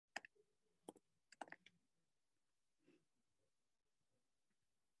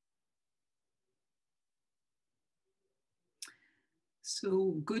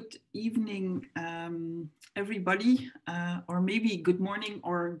So good evening, everybody, or maybe good morning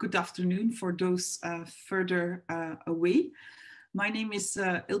or good afternoon for those further away. My name is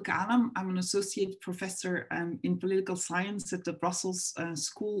Ilke Adam. I'm an associate professor in political science at the Brussels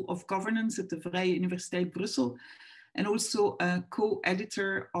School of Governance at the Vrije Universiteit Brussel, and also a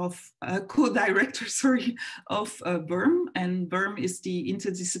co-editor of, co-director, sorry, of BERM. And BERM is the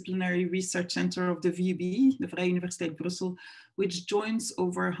Interdisciplinary Research Center of the VUB, the Vrije Universiteit Brussel, which joins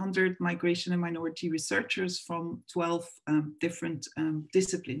over 100 migration and minority researchers from 12 different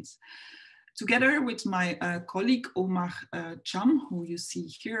disciplines. Together with my colleague Omar Cham, who you see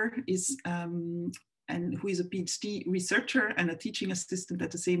here, and who is a PhD researcher and a teaching assistant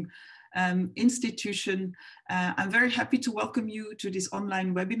at the same institution. I'm very happy to welcome you to this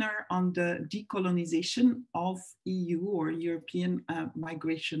online webinar on the decolonization of EU or European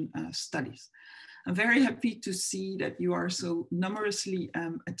migration studies. I'm very happy to see that you are so numerously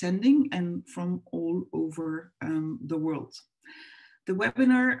attending and from all over the world. The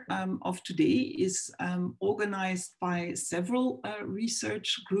webinar of today is organized by several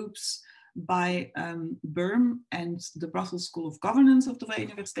research groups, by BERM and the Brussels School of Governance of the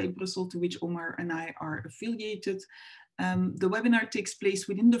Vrije Universiteit Brussel, to which Omar and I are affiliated. The webinar takes place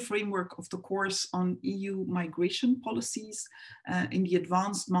within the framework of the course on EU migration policies in the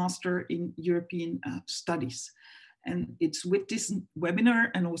Advanced Master in European Studies. And it's with this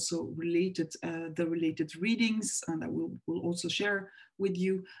webinar and also related, the related readings that we'll also share with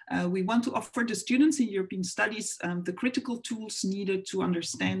you. We want to offer the students in European studies the critical tools needed to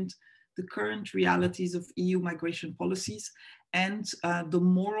understand the current realities of EU migration policies and the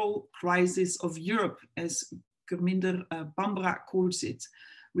moral crisis of Europe, as Gurminder Bambra calls it,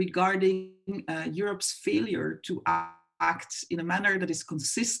 regarding Europe's failure to act in a manner that is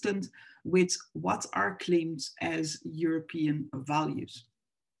consistent with what are claimed as European values,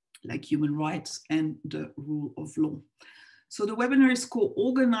 like human rights and the rule of law. So the webinar is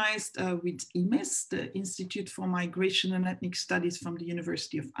co-organized with IMES, the Institute for Migration and Ethnic Studies from the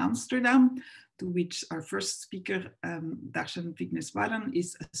University of Amsterdam, to which our first speaker, Darshan Vigneswaran,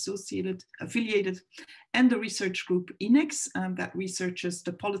 is affiliated, and the research group INEX that researches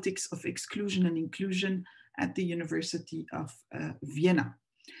the politics of exclusion and inclusion at the University of Vienna.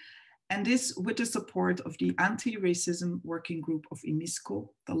 And this with the support of the Anti-Racism Working Group of IMISCO,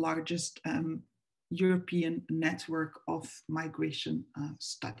 the largest European network of migration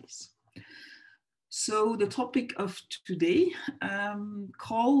studies. So the topic of today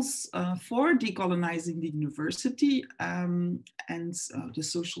calls for decolonizing the university, and the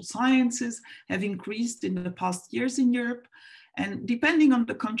social sciences have increased in the past years in Europe. And depending on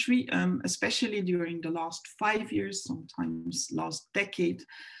the country, especially during the last 5 years, sometimes last decade,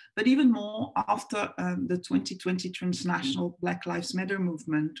 but even more after the 2020 transnational Black Lives Matter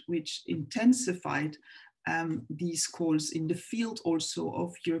movement, which intensified these calls in the field also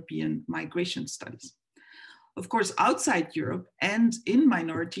of European migration studies. Of course, outside Europe and in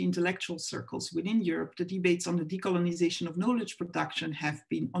minority intellectual circles within Europe, the debates on the decolonization of knowledge production have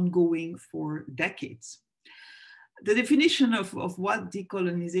been ongoing for decades. The definition of what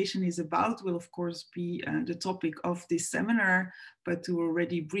decolonization is about will, of course, be the topic of this seminar, but to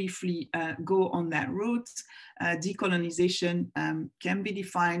already briefly go on that route, decolonization can be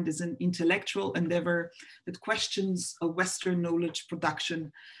defined as an intellectual endeavor that questions a Western knowledge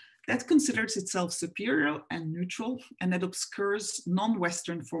production that considers itself superior and neutral and that obscures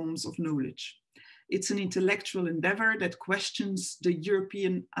non-Western forms of knowledge. It's an intellectual endeavor that questions the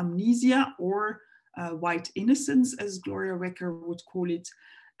European amnesia or white innocence, as Gloria Wecker would call it,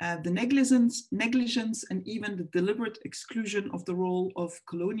 the negligence and even the deliberate exclusion of the role of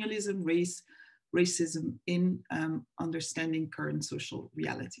colonialism, racism in understanding current social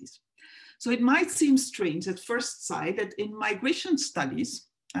realities. So it might seem strange at first sight that in migration studies,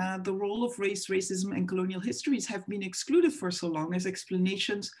 the role of race, racism, and colonial histories have been excluded for so long as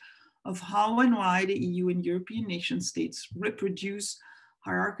explanations of how and why the EU and European nation states reproduce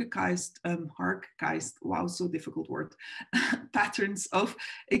hierarchized, wow, so difficult word, patterns of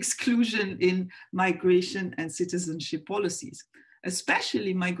exclusion in migration and citizenship policies,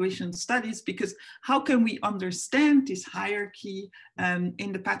 especially migration studies, because how can we understand this hierarchy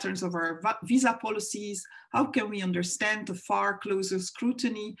in the patterns of our visa policies? How can we understand the far closer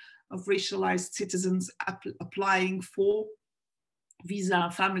scrutiny of racialized citizens applying for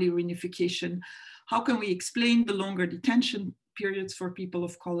visa, family reunification? How can we explain the longer detention periods for people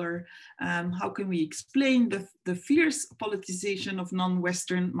of color? How can we explain the fierce politicization of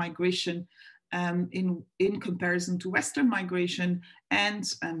non-Western migration in comparison to Western migration. And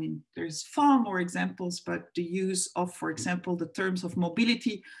I mean, there's far more examples, but the use of, for example, the terms of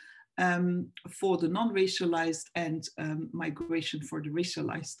mobility for the non-racialized and migration for the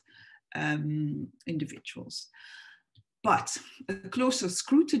racialized individuals. But a closer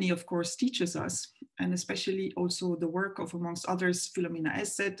scrutiny, of course, teaches us, and especially also the work of, amongst others, Philomena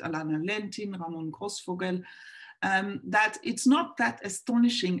Esset, Alana Lentin, Ramon Grossvogel, that it's not that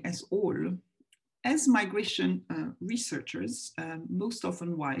astonishing as all, as migration researchers, most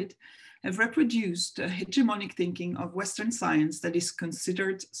often white, have reproduced a hegemonic thinking of Western science that is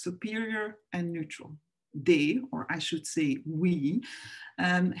considered superior and neutral. They, or I should say we,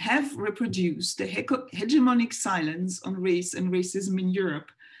 have reproduced the hegemonic silence on race and racism in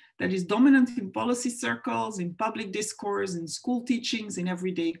Europe that is dominant in policy circles, in public discourse, in school teachings, in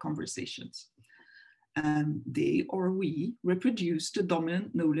everyday conversations. They, or we, reproduce the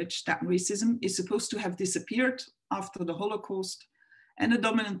dominant knowledge that racism is supposed to have disappeared after the Holocaust, and a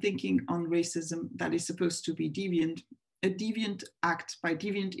dominant thinking on racism that is supposed to be deviant, a deviant act by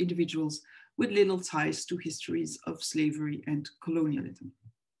deviant individuals with little ties to histories of slavery and colonialism.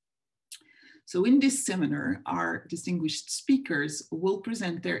 So in this seminar, our distinguished speakers will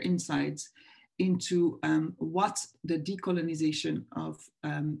present their insights into what the decolonization of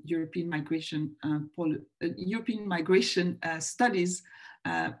European migration studies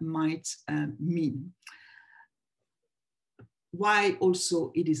might mean. Why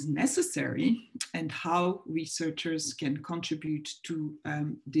also it is necessary and how researchers can contribute to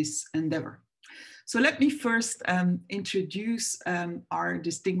this endeavor. So let me first introduce our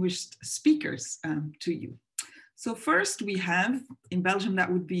distinguished speakers to you. So first we have, in Belgium,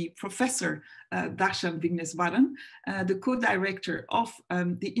 that would be Professor Darshan Vigneswaran, the co-director of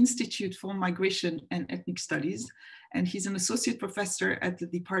the Institute for Migration and Ethnic Studies. And he's an associate professor at the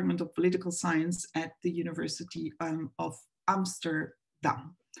Department of Political Science at the University of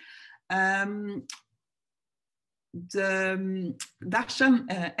Amsterdam. Darshan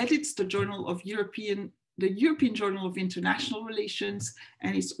edits the European Journal of International Relations,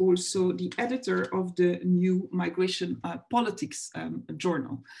 and is also the editor of the new Migration Politics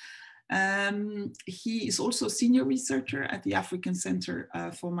journal. He is also a senior researcher at the African Center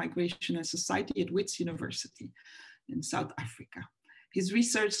for Migration and Society at Wits University in South Africa. His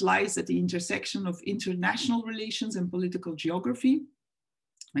research lies at the intersection of international relations and political geography,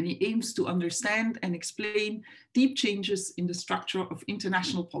 and he aims to understand and explain deep changes in the structure of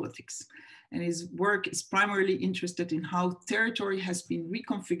international politics. And his work is primarily interested in how territory has been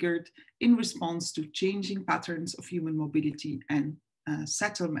reconfigured in response to changing patterns of human mobility and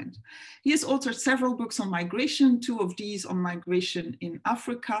settlement. He has authored several books on migration, 2 of these on migration in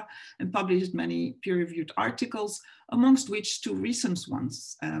Africa, and published many peer-reviewed articles, amongst which 2 recent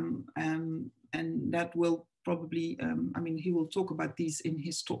ones. And that will probably, I mean, he will talk about these in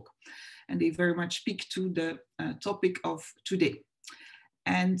his talk. And they very much speak to the topic of today.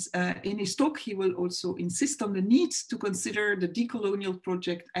 And in his talk, he will also insist on the need to consider the decolonial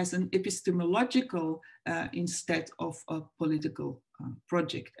project as an epistemological instead of a political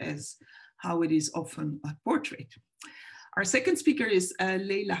project, as how it is often portrayed. Our second speaker is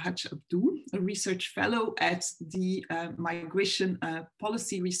Leila Hadj-Abdou, a research fellow at the Migration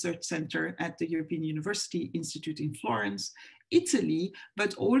Policy Research Center at the European University Institute in Florence, Italy,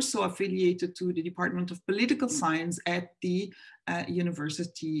 but also affiliated to the Department of Political Science at the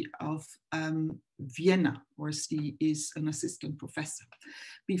University of Vienna, where she is an assistant professor.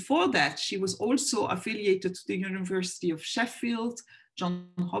 Before that, she was also affiliated to the University of Sheffield, Johns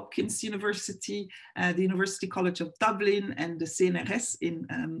Hopkins University, the University College of Dublin, and the CNRS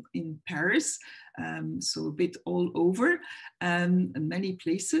in Paris. So a bit all over, in many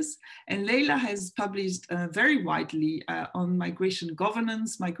places. And Leila has published very widely on migration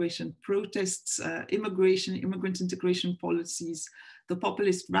governance, migration protests, immigration, immigrant integration policies, the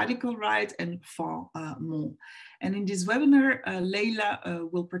populist radical right, and far more. And in this webinar, Leila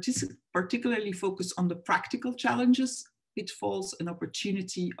will particularly focus on the practical challenges, pitfalls, and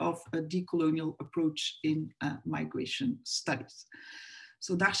opportunity of a decolonial approach in migration studies.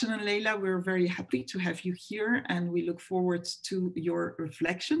 So Darshan and Leila, we're very happy to have you here, and we look forward to your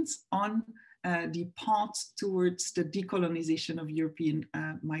reflections on the path towards the decolonization of European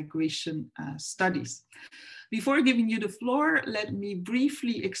migration studies. Before giving you the floor, let me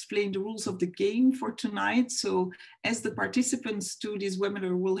briefly explain the rules of the game for tonight. So as the participants to this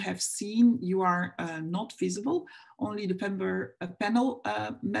webinar will have seen, you are not visible. Only the panel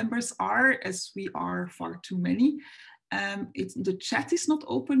members are, as we are far too many. The chat is not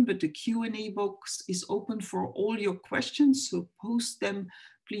open, but the Q&A box is open for all your questions. So post them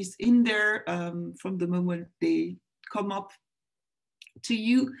please in there from the moment they come up to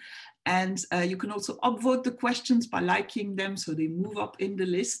you. And you can also upvote the questions by liking them so they move up in the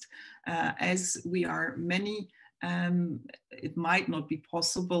list. As we are many, it might not be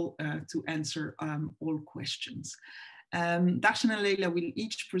possible to answer all questions. Darshan and Leila will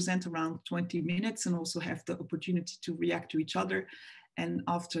each present around 20 minutes and also have the opportunity to react to each other. And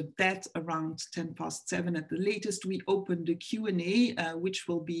after that, around 7:10 at the latest, we open the Q&A, which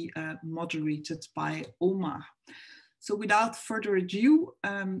will be moderated by Omar. So without further ado,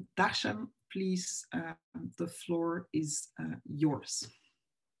 Darshan, please, the floor is yours.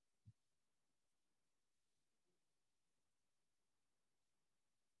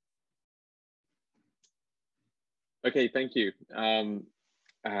 Okay, thank you.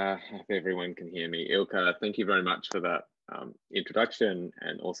 I hope everyone can hear me. Ilka, thank you very much for that introduction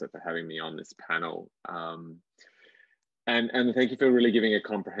and also for having me on this panel. And thank you for really giving a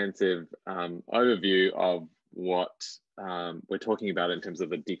comprehensive overview of what we're talking about in terms of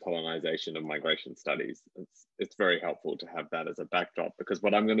the decolonization of migration studies. It's very helpful to have that as a backdrop, because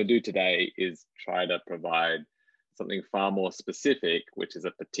what I'm going to do today is try to provide something far more specific, which is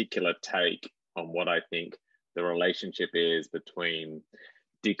a particular take on what I think the relationship is between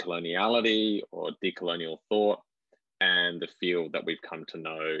decoloniality or decolonial thought and the field that we've come to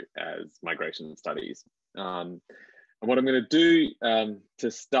know as migration studies. And what I'm going to do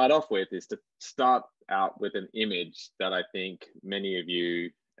to start off with is to start out with an image that I think many of you,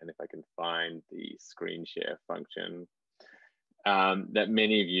 and if I can find the screen share function, that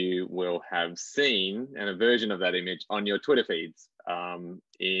many of you will have seen, and a version of that image on your Twitter feeds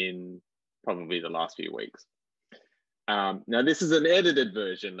in probably the last few weeks. Now, this is an edited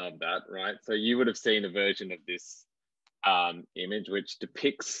version of that, right? So you would have seen a version of this image which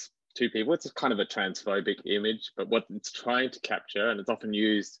depicts two people. It's a kind of a transphobic image, but what it's trying to capture, and it's often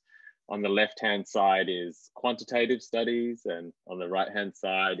used on the left-hand side, is quantitative studies, and on the right-hand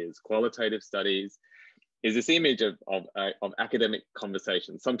side is qualitative studies, is this image of academic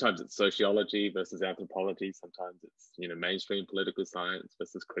conversation. Sometimes it's sociology versus anthropology. Sometimes it's, you know, mainstream political science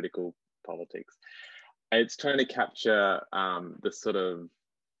versus critical politics. It's trying to capture the sort of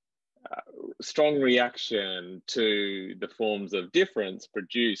strong reaction to the forms of difference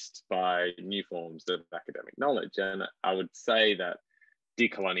produced by new forms of academic knowledge. And I would say that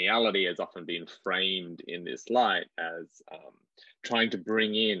decoloniality has often been framed in this light as trying to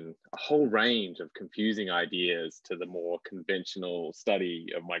bring in a whole range of confusing ideas to the more conventional study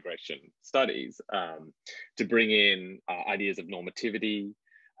of migration studies, to bring in ideas of normativity,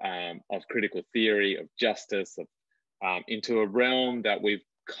 of critical theory, of justice, into a realm that we've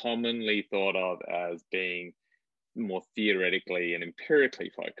commonly thought of as being more theoretically and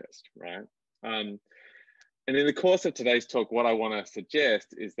empirically focused, right? And in the course of today's talk, what I want to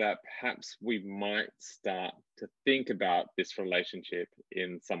suggest is that perhaps we might start to think about this relationship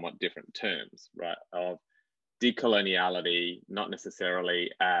in somewhat different terms, right? Of decoloniality, not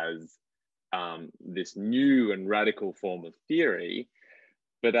necessarily as this new and radical form of theory,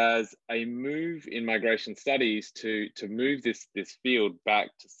 but as a move in migration studies to move this field back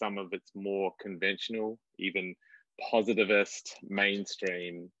to some of its more conventional, even positivist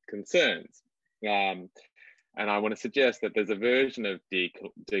mainstream concerns. And I want to suggest that there's a version of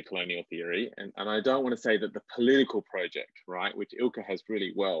decolonial theory, and I don't want to say that the political project, right, which Ilka has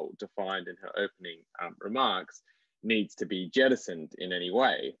really well defined in her opening remarks, needs to be jettisoned in any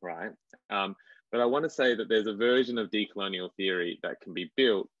way, right? But I want to say that there's a version of decolonial theory that can be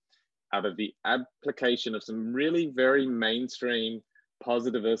built out of the application of some really very mainstream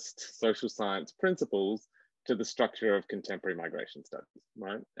positivist social science principles to the structure of contemporary migration studies,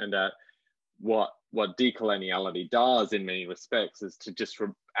 right? And what decoloniality does in many respects is to just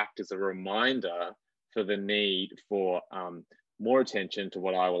act as a reminder for the need for more attention to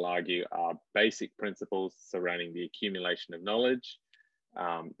what I will argue are basic principles surrounding the accumulation of knowledge,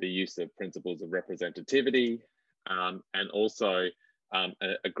 the use of principles of representativity, and also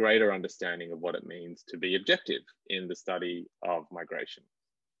a greater understanding of what it means to be objective in the study of migration.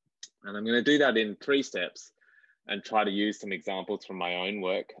 And I'm going to do that in 3 steps and try to use some examples from my own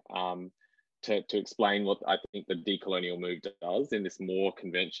work to explain what I think the decolonial move does in this more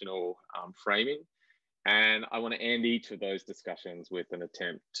conventional framing. And I want to end each of those discussions with an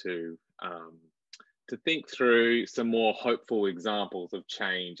attempt to think through some more hopeful examples of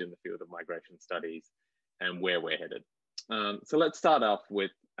change in the field of migration studies and where we're headed. So let's start off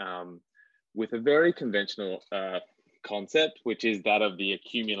with a very conventional concept, which is that of the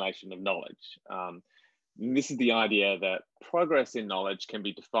accumulation of knowledge. This is the idea that progress in knowledge can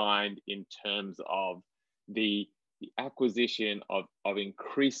be defined in terms of the the acquisition of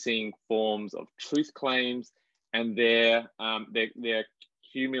increasing forms of truth claims and their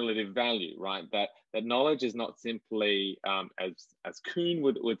cumulative value, right? That knowledge is not simply, as Kuhn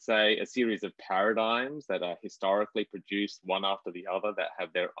would say, a series of paradigms that are historically produced one after the other that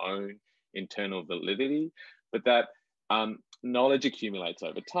have their own internal validity, but that knowledge accumulates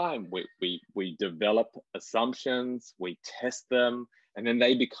over time. We develop assumptions, we test them, and then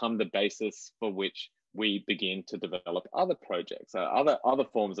they become the basis for which we begin to develop other projects, other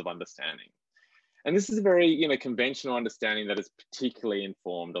forms of understanding. And this is a very conventional understanding that has particularly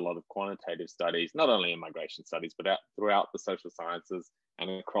informed a lot of quantitative studies, not only in migration studies, but throughout the social sciences and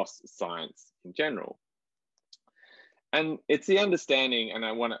across science in general. And it's the understanding, and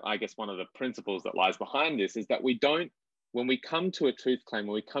I guess one of the principles that lies behind this is that we don't, when we come to a truth claim,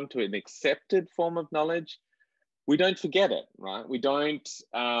 when we come to an accepted form of knowledge, we don't forget it, right? We don't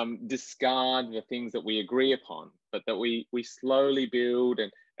discard the things that we agree upon, but that we slowly build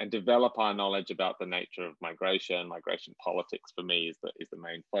and develop our knowledge about the nature of migration. Migration politics for me is the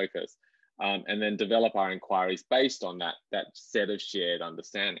main focus, and then develop our inquiries based on that set of shared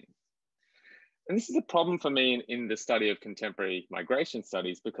understanding. And this is a problem for me in the study of contemporary migration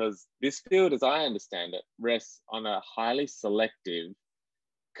studies, because this field, as I understand it, rests on a highly selective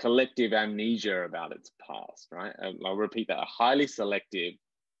collective amnesia about its past, right? I'll repeat that, a highly selective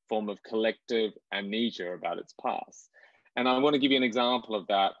form of collective amnesia about its past. And I want to give you an example of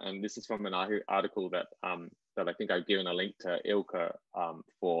that. And this is from an article that I think I've given a link to Ilka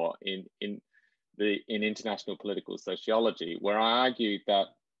for in International Political Sociology, where I argued that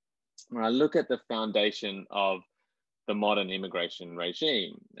when I look at the foundation of the modern immigration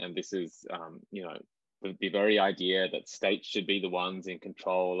regime, and this is, the very idea that states should be the ones in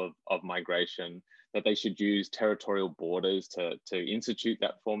control of migration, that they should use territorial borders to institute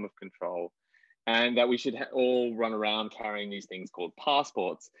that form of control, and that we should all run around carrying these things called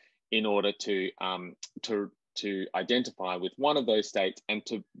passports in order to identify with one of those states and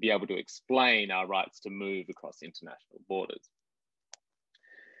to be able to explain our rights to move across international borders.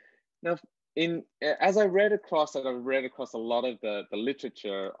 Now, as I read across it, I've read across a lot of the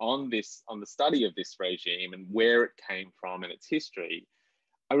literature on the study of this regime and where it came from and its history.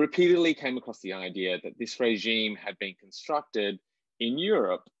 I repeatedly came across the idea that this regime had been constructed in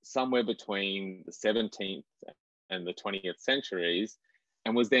Europe somewhere between the 17th and the 20th centuries,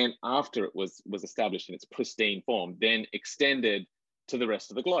 and was then, after it was established in its pristine form, then extended to the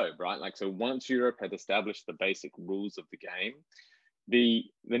rest of the globe, right? Like, so once Europe had established the basic rules of the game, the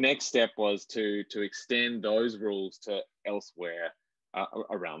next step was to extend those rules to elsewhere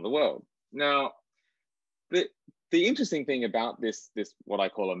around the world. Now, the interesting thing about this what I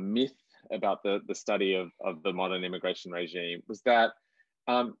call a myth about the study of the modern immigration regime was that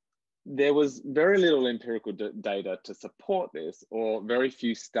there was very little empirical data to support this, or very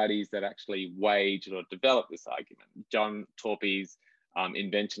few studies that actually waged or developed this argument. John Torpey's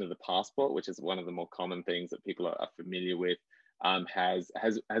invention of the passport, which is one of the more common things that people are familiar with, has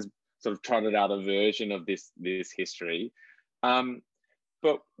sort of trotted out a version of this history.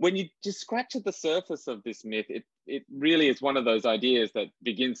 But when you just scratch at the surface of this myth, it really is one of those ideas that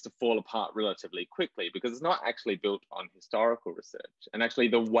begins to fall apart relatively quickly, because it's not actually built on historical research. And actually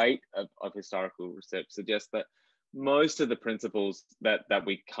the weight of historical research suggests that most of the principles that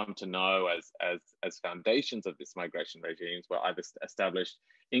we come to know as foundations of this migration regimes were either established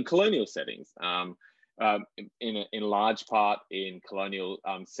in colonial settings, in large part in colonial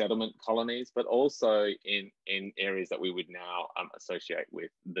settlement colonies, but also in areas that we would now associate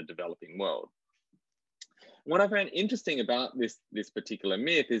with the developing world. What I found interesting about this particular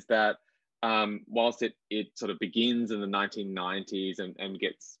myth is that whilst it sort of begins in the 1990s and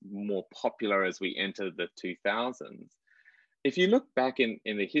gets more popular as we enter the 2000s, if you look back in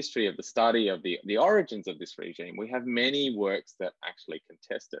the history of the study of the origins of this regime, we have many works that actually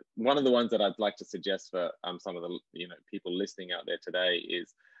contest it. One of the ones that I'd like to suggest for some of the people listening out there today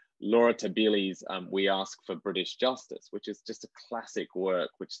is Laura Tabbili's We Ask for British Justice, which is just a classic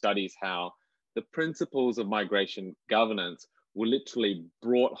work which studies how the principles of migration governance were literally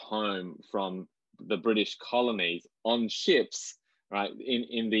brought home from the British colonies on ships, right,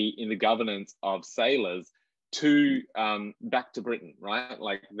 in the governance of sailors, to back to Britain, right?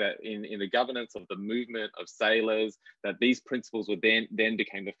 Like that in the governance of the movement of sailors, that these principles were then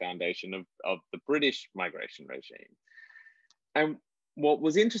became the foundation of the British migration regime. And what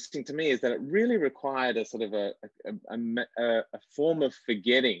was interesting to me is that it really required a sort of a form of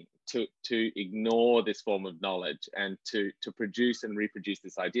forgetting to ignore this form of knowledge and to produce and reproduce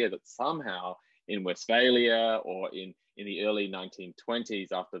this idea that somehow in Westphalia or in in the early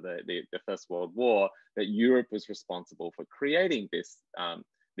 1920s after the First World War, that Europe was responsible for creating this,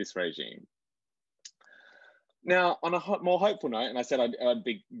 this regime. Now, on a more hopeful note, and I said I'd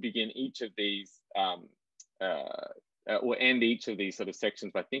begin each of these, or end each of these sort of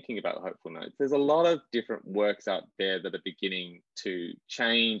sections by thinking about hopeful notes. There's a lot of different works out there that are beginning to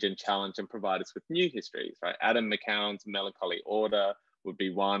change and challenge and provide us with new histories, right? Adam McCown's Melancholy Order would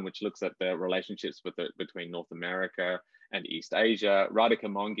be one, which looks at the relationships between North America and East Asia. Radhika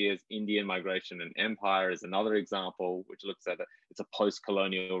Mongir's Indian Migration and Empire is another example, which looks at it's a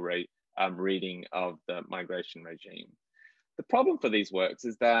post-colonial reading of the migration regime. The problem for these works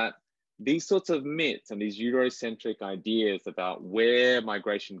is that these sorts of myths and these Eurocentric ideas about where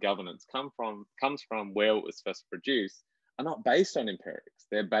migration governance comes from, where it was first produced, are not based on empirics.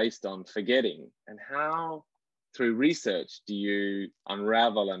 They're based on forgetting. And how, through research, do you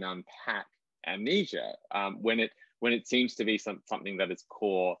unravel and unpack amnesia when it seems to be something that is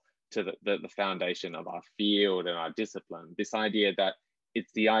core to the foundation of our field and our discipline? This idea that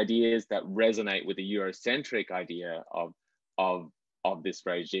it's the ideas that resonate with the Eurocentric idea of this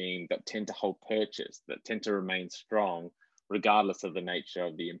regime that tend to hold purchase, that tend to remain strong, regardless of the nature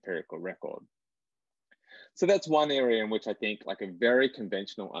of the empirical record. So that's one area in which I think like a very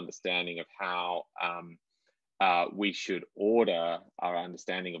conventional understanding of how we should order our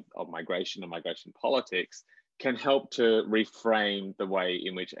understanding of migration and migration politics can help to reframe the way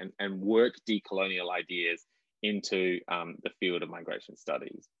in which and work decolonial ideas into the field of migration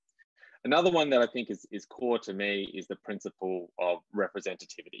studies. Another one that I think is core to me is the principle of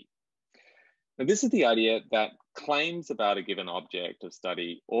representativity. Now, this is the idea that claims about a given object of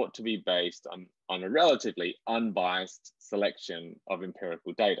study ought to be based on a relatively unbiased selection of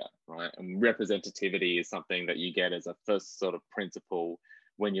empirical data, right? And representativity is something that you get as a first sort of principle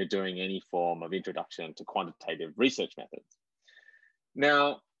when you're doing any form of introduction to quantitative research methods.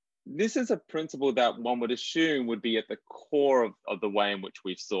 Now, this is a principle that one would assume would be at the core of the way in which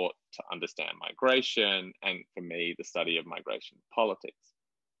we've sought to understand migration, and for me, the study of migration politics.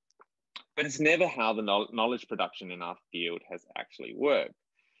 But it's never how the knowledge production in our field has actually worked.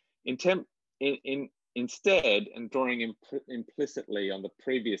 Instead, and drawing implicitly on the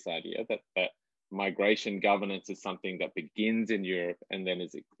previous idea that migration governance is something that begins in Europe and then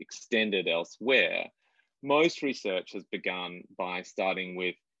is extended elsewhere, most research has begun by starting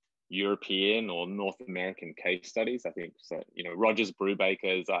with European or North American case studies. I think so. You know, Rogers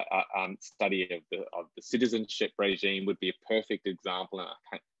Brubaker's study of the citizenship regime would be a perfect example and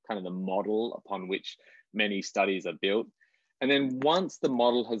kind of the model upon which many studies are built. And then once the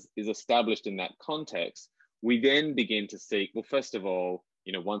model is established in that context, we then begin to seek. Well, first of all,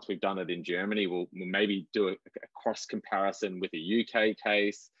 you know, once we've done it in Germany, we'll maybe do a cross comparison with a UK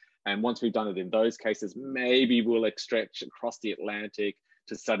case. And once we've done it in those cases, maybe we'll stretch across the Atlantic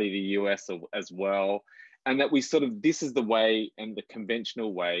to study the US as well. And that we sort of, this is the way and the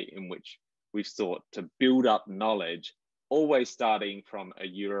conventional way in which we've sought to build up knowledge, always starting from a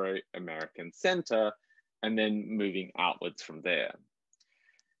Euro-American center and then moving outwards from there.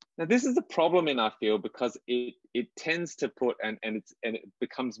 Now, this is a problem in our field because it tends to put, and it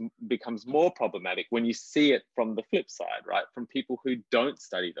becomes more problematic when you see it from the flip side, right? From people who don't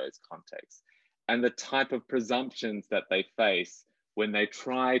study those contexts and the type of presumptions that they face when they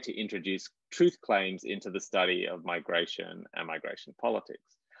try to introduce truth claims into the study of migration and migration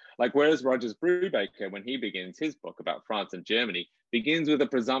politics. Like, whereas Rogers Brubaker, when he begins his book about France and Germany, begins with a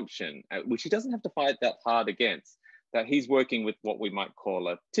presumption, which he doesn't have to fight that hard against, that he's working with what we might call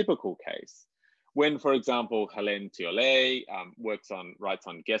a typical case. When, for example, Hélène Thiollet writes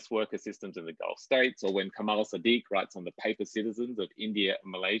on guest worker systems in the Gulf states, or when Kamal Sadiq writes on the paper citizens of India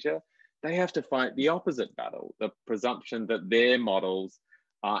and Malaysia, they have to fight the opposite battle, the presumption that their models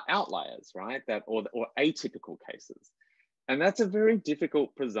are outliers, right? Or atypical cases. And that's a very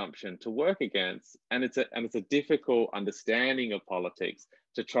difficult presumption to work against. And it's a difficult understanding of politics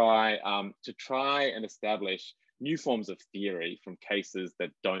to try and establish new forms of theory from cases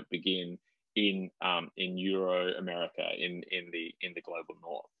that don't begin in Euro-America, in the global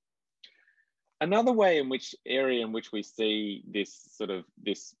north. Another area in which we see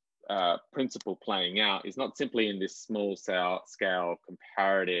this principle playing out is not simply in this small scale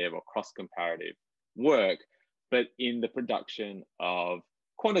comparative or cross-comparative work, but in the production of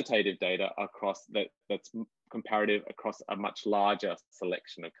quantitative data that's comparative across a much larger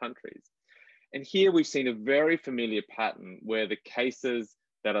selection of countries. And here we've seen a very familiar pattern where the cases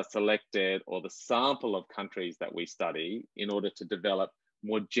that are selected, or the sample of countries that we study in order to develop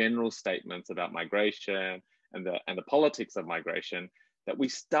more general statements about migration and the politics of migration, that we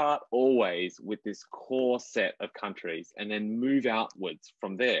start always with this core set of countries and then move outwards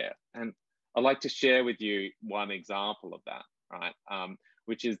from there. And I'd like to share with you one example of that, right?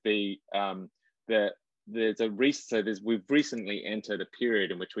 Which is we've recently entered a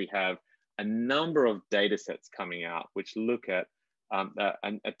period in which we have a number of data sets coming out which look at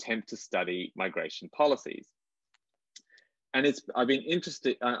an attempt to study migration policies. And I've been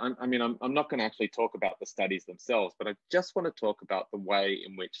interested, I'm not going to actually talk about the studies themselves, but I just want to talk about the way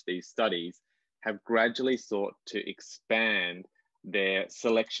in which these studies have gradually sought to expand their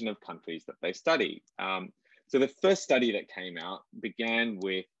selection of countries that they study. So the first study that came out began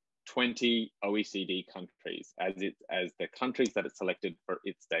with 20 OECD countries as the countries that it selected for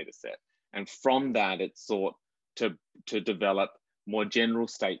its data set. And from that, it sought to develop more general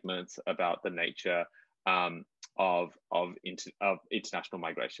statements about the nature of international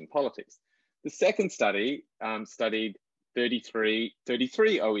migration politics. The second study studied 33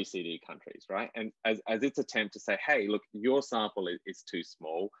 OECD countries, right? And as its attempt to say, hey, look, your sample is too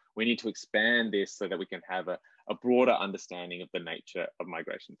small. We need to expand this so that we can have a broader understanding of the nature of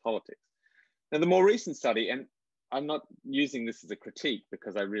migration politics. Now, the more recent study, and I'm not using this as a critique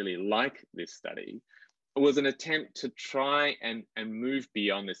because I really like this study, it was an attempt to try and move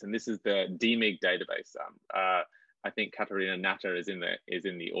beyond this. And this is the DMIG database. I think Katarina Natter is in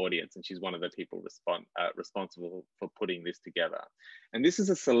the audience, and she's one of the people responsible for putting this together. And this is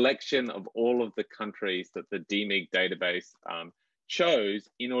a selection of all of the countries that the DMIG database chose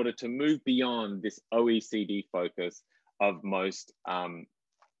in order to move beyond this OECD focus of most of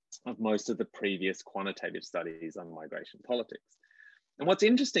the previous quantitative studies on migration politics. And what's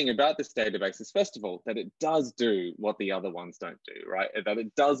interesting about this database is, first of all, that it does do what the other ones don't do, right? That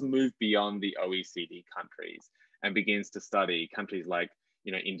it does move beyond the OECD countries and begins to study countries like,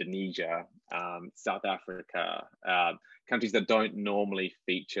 Indonesia, South Africa, countries that don't normally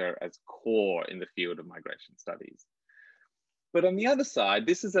feature as core in the field of migration studies. But on the other side,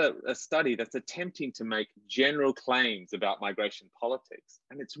 this is a study that's attempting to make general claims about migration politics.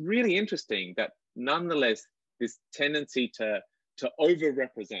 And it's really interesting that nonetheless, this tendency to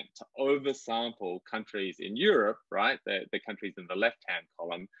overrepresent, to oversample countries in Europe, right? The countries in the left-hand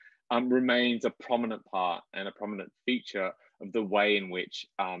column, remains a prominent part and a prominent feature of the way in which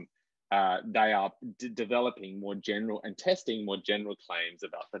they are developing more general and testing more general claims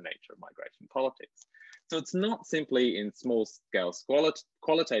about the nature of migration politics. So it's not simply in small scale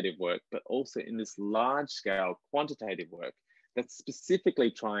qualitative work, but also in this large scale quantitative work that's specifically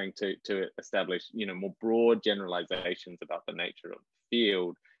trying to establish, more broad generalizations about the nature of the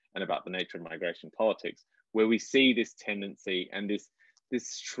field and about the nature of migration politics, where we see this tendency and this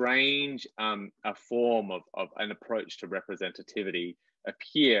strange a form of an approach to representativity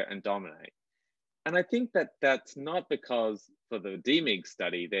appear and dominate. And I think that that's not because for the DMIG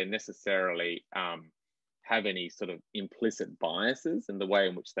study, they're necessarily have any sort of implicit biases in the way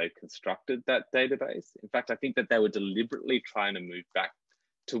in which they've constructed that database. In fact, I think that they were deliberately trying to move back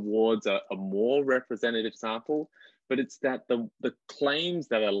towards a more representative sample, but it's that the claims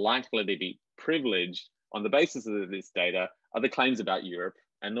that are likely to be privileged on the basis of this data are the claims about Europe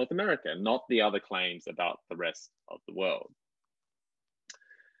and North America, not the other claims about the rest of the world.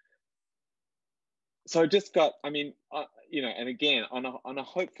 So just got, and again, on a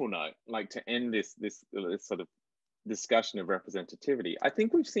hopeful note, like to end this sort of discussion of representativity, I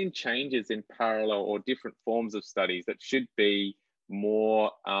think we've seen changes in parallel or different forms of studies that should be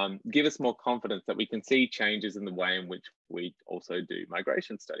more, give us more confidence that we can see changes in the way in which we also do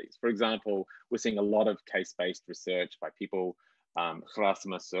migration studies. For example, we're seeing a lot of case-based research by people,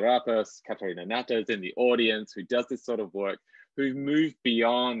 Gerasimos Serapis, Katarina Natter is in the audience, who does this sort of work, who've moved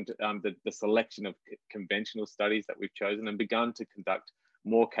beyond the selection of conventional studies that we've chosen and begun to conduct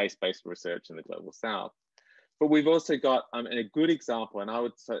more case-based research in the Global South. But we've also got a good example, and I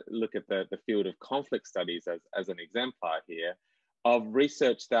would look at the field of conflict studies as an exemplar here, of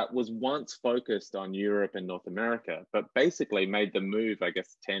research that was once focused on Europe and North America, but basically made the move, I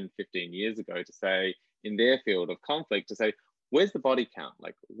guess, 10, 15 years ago to say, in their field of conflict, to say, where's the body count?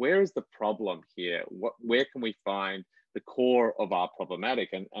 Like, where is the problem here? Where can we find the core of our problematic?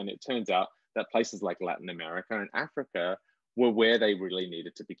 And it turns out that places like Latin America and Africa were where they really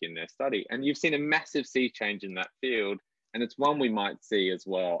needed to begin their study. And you've seen a massive sea change in that field. And it's one we might see as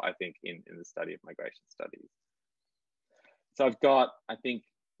well, I think, in the study of migration studies. So I've got, I think,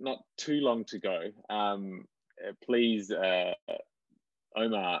 not too long to go. Please,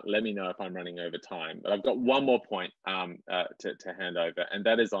 Omar, let me know if I'm running over time. But I've got one more point to hand over, and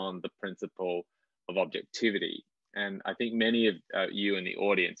that is on the principle of objectivity. And I think many of you in the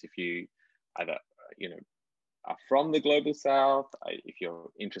audience, if you either, are from the Global South, if you're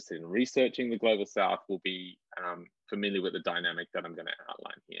interested in researching the Global South, will be familiar with the dynamic that I'm going to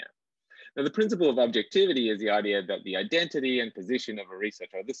outline here. Now, the principle of objectivity is the idea that the identity and position of a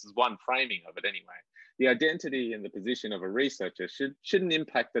researcher, this is one framing of it anyway, the identity and the position of a researcher shouldn't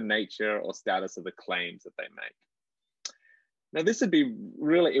impact the nature or status of the claims that they make. Now, this would be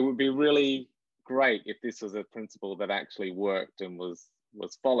really, it would be really great if this was a principle that actually worked and was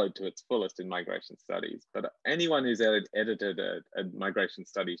followed to its fullest in migration studies. But anyone who's edited a migration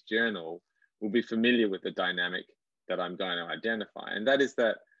studies journal will be familiar with the dynamic that I'm going to identify. And that is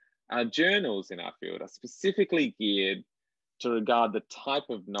that our journals in our field are specifically geared to regard the type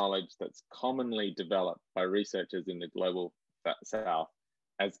of knowledge that's commonly developed by researchers in the Global South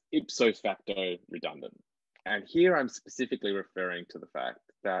as ipso facto redundant. And here I'm specifically referring to the fact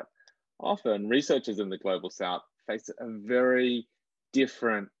that often researchers in the Global South face a very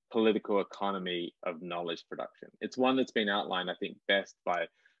different political economy of knowledge production. It's one that's been outlined, I think, best by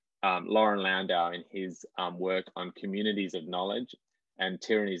Lauren Landau in his work on communities of knowledge and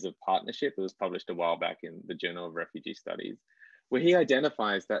tyrannies of partnership. It was published a while back in the Journal of Refugee Studies, where he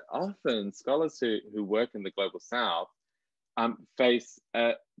identifies that often scholars who work in the Global South face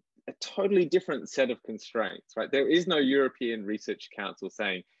a totally different set of constraints, right? There is no European Research Council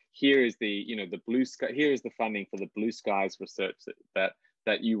saying, here is the, the blue sky, here is the funding for the blue skies research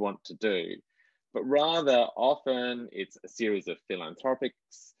that you want to do. But rather often it's a series of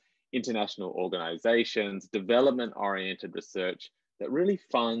philanthropics, international organizations, development-oriented research that really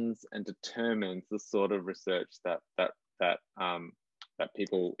funds and determines the sort of research that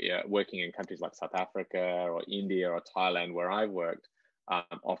people working in countries like South Africa or India or Thailand, where I've worked,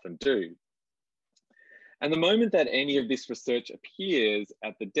 often do. And the moment that any of this research appears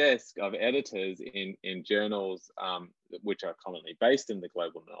at the desk of editors in journals, which are commonly based in the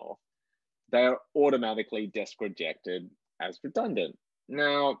Global North, they are automatically desk rejected as redundant.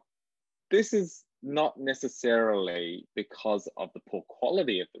 Now, this is not necessarily because of the poor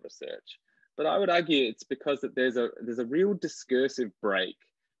quality of the research, but I would argue it's because that there's a real discursive break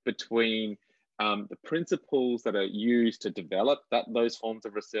between the principles that are used to develop those forms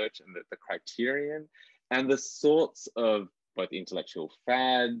of research and the criterion, and the sorts of both intellectual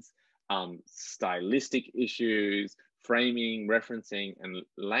fads, stylistic issues, framing, referencing, and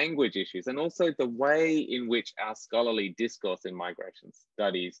language issues, and also the way in which our scholarly discourse in migration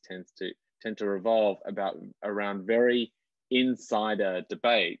studies tend to revolve around very insider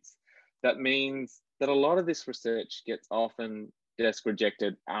debates. That means that a lot of this research gets often desk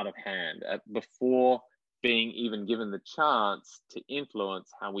rejected out of hand before being even given the chance to influence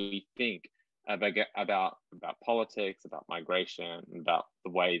how we think about politics, about migration, about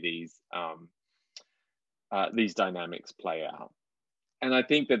the way these dynamics play out. And I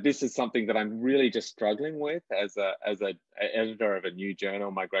think that this is something that I'm really just struggling with as an editor of a new journal,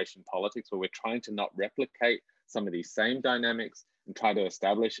 Migration Politics, where we're trying to not replicate some of these same dynamics and try to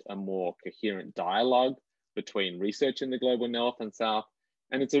establish a more coherent dialogue between research in the Global North and South.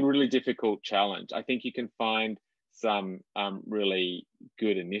 And it's a really difficult challenge. I think you can find some really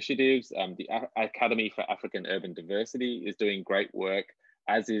good initiatives. The Academy for African Urban Diversity is doing great work,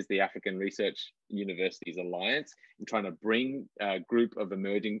 as is the African Research Universities Alliance, in trying to bring groups of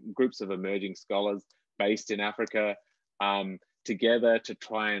emerging scholars based in Africa together to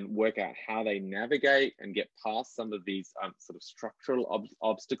try and work out how they navigate and get past some of these sort of structural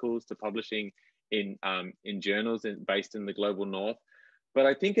obstacles to publishing in journals based in the Global North. But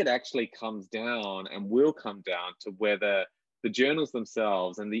I think it actually comes down and will come down to whether the journals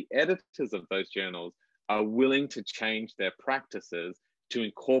themselves and the editors of those journals are willing to change their practices to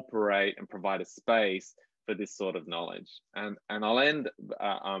incorporate and provide a space for this sort of knowledge. And I'll end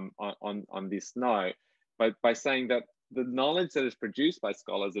on this note by saying that the knowledge that is produced by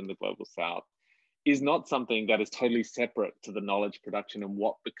scholars in the Global South is not something that is totally separate to the knowledge production and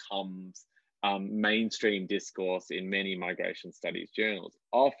what becomes mainstream discourse in many migration studies journals.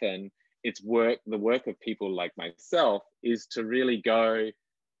 Often the work of people like myself is to really go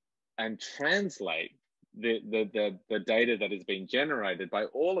and translate the data that is being generated by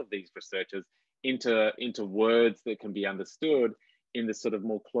all of these researchers into words that can be understood in the sort of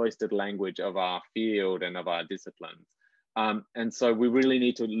more cloistered language of our field and of our disciplines. And so we really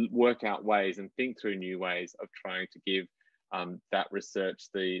need to work out ways and think through new ways of trying to give that research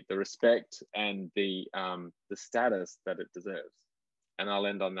the respect and the status that it deserves. And I'll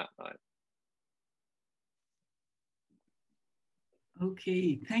end on that note.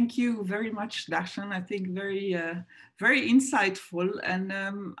 Okay, thank you very much, Darshan. I think very insightful. And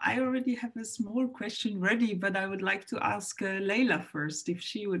I already have a small question ready, but I would like to ask Leila first, if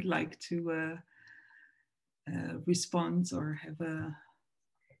she would like to respond or have a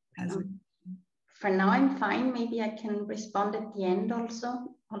for now I'm fine. Maybe I can respond at the end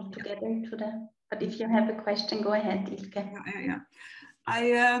also altogether to the, but if you have a question, go ahead, Ilke. Yeah.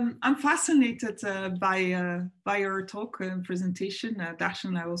 I'm fascinated by your talk and presentation,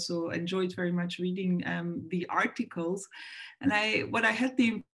 Darshan. I also enjoyed very much reading the articles, and what I had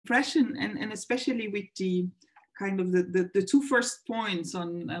the impression, and especially with the kind of the two first points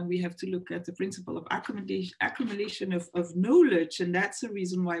on we have to look at the principle of accumulation of knowledge, and that's the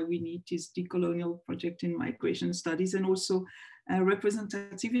reason why we need this decolonial project in migration studies, and also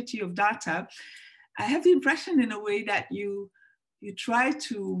representativity of data. I have the impression in a way that you try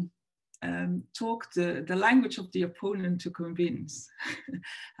to talk the language of the opponent to convince.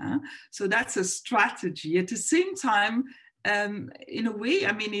 So that's a strategy. At the same time, in a way,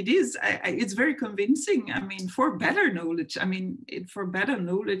 I mean, it's very convincing. I mean, for better knowledge,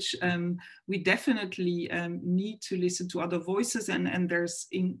 we definitely need to listen to other voices, and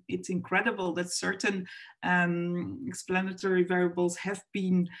it's incredible that certain explanatory variables have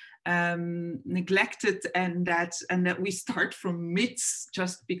been neglected, and that we start from myths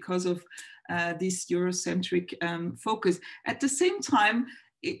just because of this Eurocentric focus. At the same time,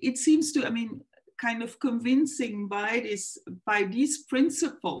 it seems to, I mean, kind of convincing by these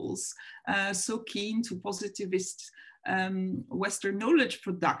principles, so keen to positivist Western knowledge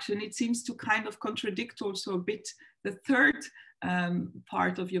production. It seems to kind of contradict also a bit the third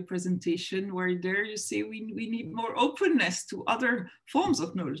part of your presentation, where there you say we need more openness to other forms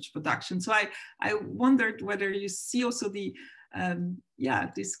of knowledge production. So I wondered whether you see also the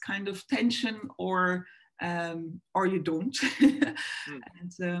this kind of tension, or you don't.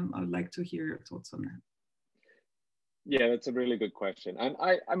 And I would like to hear your thoughts on that. Yeah, that's a really good question. And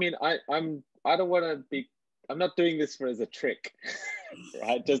I mean, I don't want to be, I'm not doing this as a trick,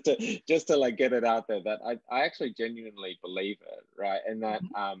 right? Just to like get it out there, that I actually genuinely believe it, right? And that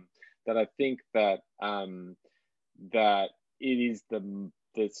that I think that that it is the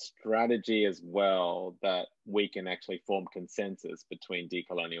strategy as well that we can actually form consensus between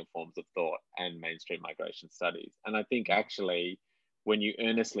decolonial forms of thought and mainstream migration studies. And I think actually, when you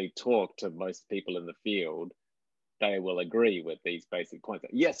earnestly talk to most people in the field, they will agree with these basic points.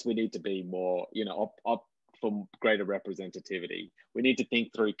 Yes, we need to be more, up for greater representativity. We need to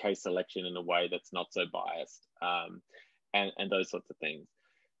think through case selection in a way that's not so biased, and those sorts of things.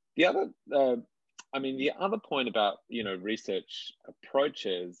 The other point about research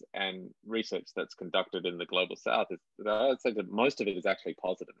approaches and research that's conducted in the global South is that I would say that most of it is actually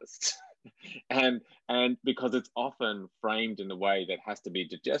positivist, and because it's often framed in a way that has to be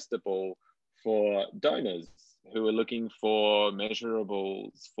digestible for donors who are looking for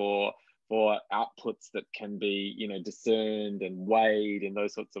measurables, for outputs that can be discerned and weighed in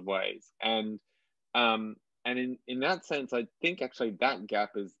those sorts of ways. And in that sense, I think actually that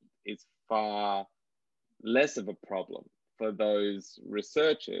gap is far less of a problem for those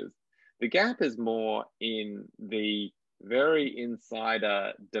researchers. The gap is more in the very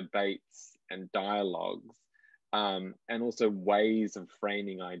insider debates and dialogues, and also ways of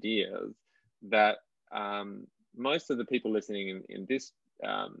framing ideas that most of the people listening in this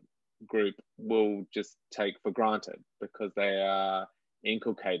group will just take for granted because they are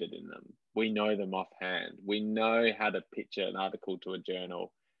inculcated in them. We know them offhand. We know how to pitch an article to a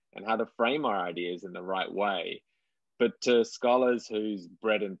journal and how to frame our ideas in the right way. But to scholars whose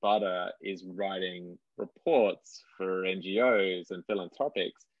bread and butter is writing reports for NGOs and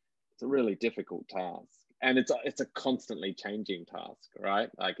philanthropics, it's a really difficult task. And it's a constantly changing task, right?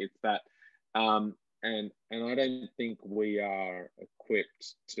 Like it's that, and I don't think we are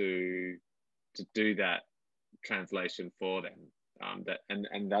equipped to do that translation for them.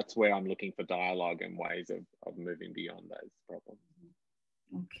 And that's where I'm looking for dialogue and ways of moving beyond those problems.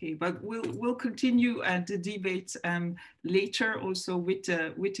 Okay, but we'll continue the debate later, also with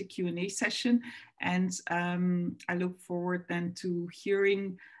the Q&A session, and I look forward then to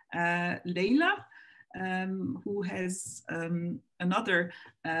hearing Leila, who has another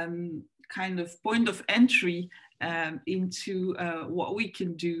kind of point of entry into what we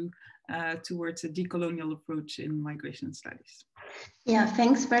can do towards a decolonial approach in migration studies. Yeah,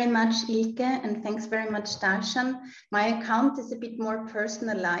 thanks very much, Ilke, and thanks very much, Darshan. My account is a bit more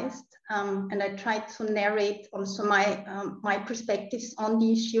personalized, and I tried to narrate also my perspectives on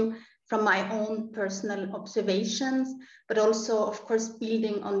the issue from my own personal observations, but also, of course,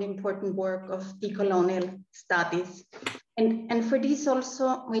 building on the important work of decolonial studies. And for this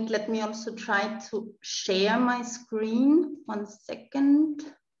also, wait, let me also try to share my screen. 1 second.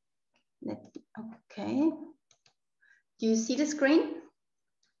 Okay. Do you see the screen?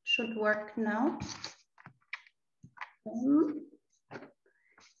 Should work now.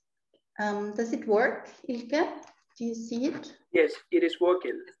 Does it work, Ilke? Do you see it? Yes, it is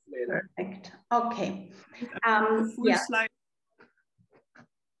working, Leila. Perfect. Okay. Full Yeah. slide.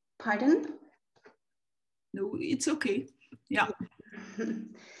 Pardon? No, it's okay. Yeah.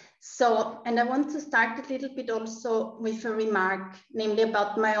 So, and I want to start a little bit also with a remark, namely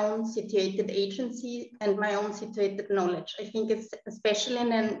about my own situated agency and my own situated knowledge. I think it's especially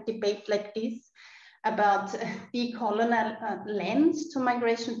in a debate like this about decolonial lens to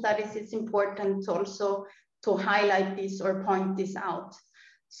migration studies, it's important also to highlight this or point this out.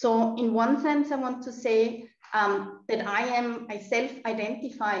 So in one sense, I want to say that I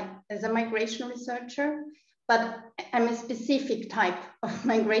self-identify as a migration researcher, but I'm a specific type of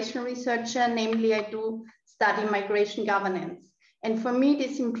migration researcher, namely I do study migration governance. And for me,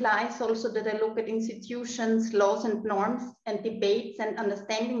 this implies also that I look at institutions, laws and norms and debates and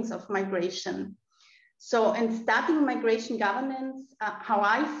understandings of migration. So, in studying migration governance, how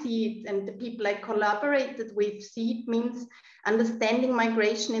I see it and the people I collaborated with see it means understanding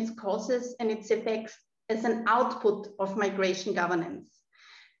migration, its causes and its effects as an output of migration governance.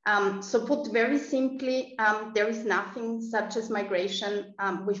 So put very simply, there is nothing such as migration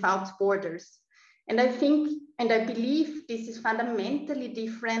without borders. And I think, and I believe this is fundamentally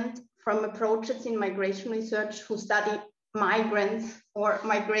different from approaches in migration research who study migrants or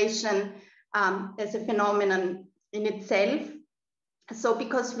migration as a phenomenon in itself. So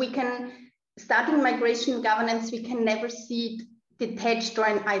because we can, studying migration governance, we can never see it detached or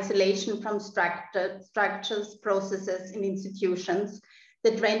in isolation from structures, processes, and institutions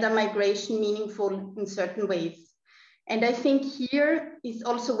that render migration meaningful in certain ways. And I think here is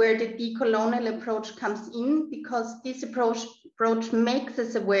also where the decolonial approach comes in, because this approach makes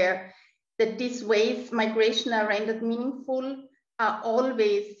us aware that these ways migration are rendered meaningful are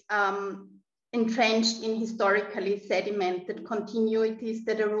always entrenched in historically sedimented continuities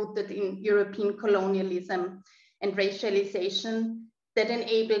that are rooted in European colonialism and racialization that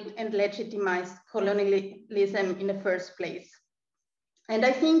enabled and legitimized colonialism in the first place. And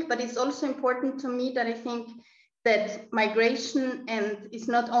I think, but it's also important to me that I think that migration and is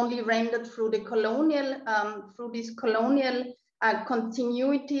not only rendered through the colonial, through these colonial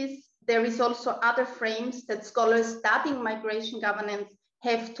continuities, there is also other frames that scholars studying migration governance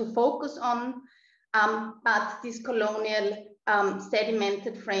have to focus on, but this colonial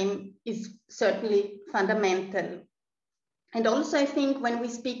sedimented frame is certainly fundamental. And also I think when we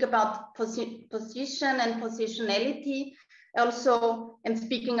speak about position and positionality, also, and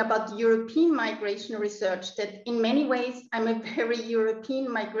speaking about European migration research, that in many ways, I'm a very European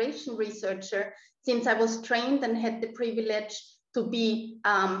migration researcher, since I was trained and had the privilege to be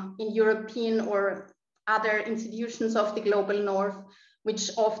in European or other institutions of the global north,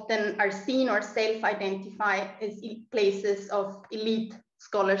 which often are seen or self-identify as places of elite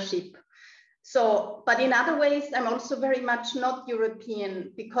scholarship. So, but in other ways, I'm also very much not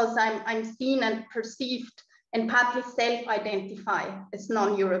European, because I'm seen and perceived and partly self-identify as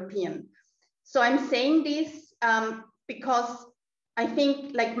non-European. So I'm saying this because I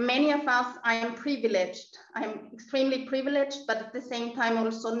think, like many of us, I am privileged. I'm extremely privileged, but at the same time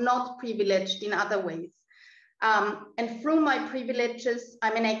also not privileged in other ways. And through my privileges,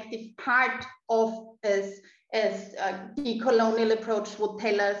 I'm an active part of, as the colonial approach would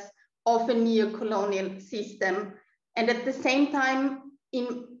tell us, of a neo-colonial system. And at the same time,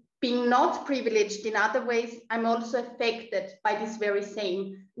 in being not privileged in other ways, I'm also affected by this very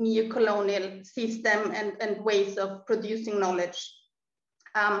same neo-colonial system and ways of producing knowledge.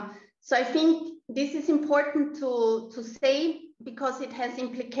 So I think this is important to say, because it has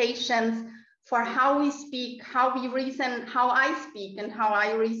implications for how we speak, how we reason, how I speak and how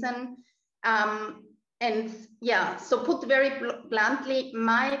I reason. And yeah, so put very bluntly,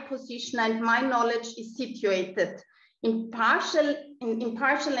 my position and my knowledge is situated in partial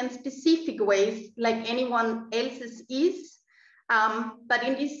and specific ways, like anyone else's is, but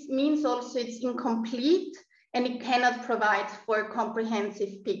in this means also it's incomplete and it cannot provide for a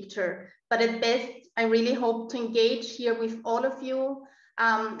comprehensive picture. But at best, I really hope to engage here with all of you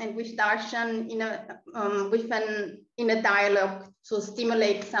and with Darshan in a dialogue to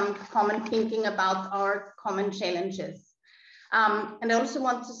stimulate some common thinking about our common challenges. And I also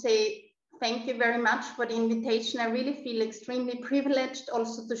want to say thank you very much for the invitation. I really feel extremely privileged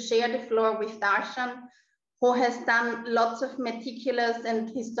also to share the floor with Darshan, who has done lots of meticulous and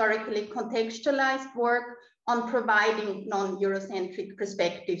historically contextualized work on providing non-Eurocentric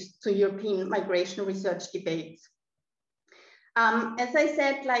perspectives to European migration research debates. As I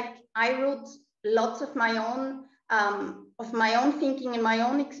said, like I wrote lots of my own of my own thinking and my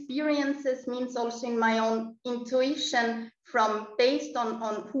own experiences, means also in my own intuition, from based on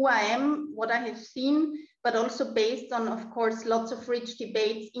who I am, what I have seen, but also based on, of course, lots of rich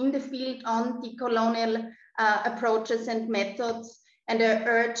debates in the field on decolonial approaches and methods. And I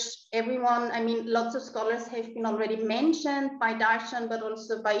urge everyone, I mean, lots of scholars have been already mentioned by Darshan, but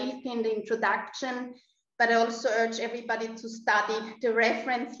also by Ilke in the introduction. But I also urge everybody to study the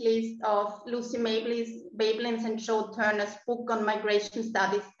reference list of Lucy Mabelin's and Joe Turner's book on migration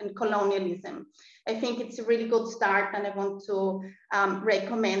studies and colonialism. I think it's a really good start, and I want to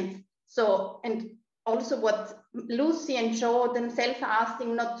recommend. So, and also what Lucy and Joe themselves are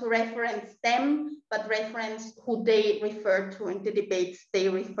asking, not to reference them, but reference who they refer to and the debates they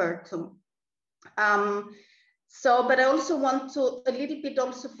refer to. But I also want to a little bit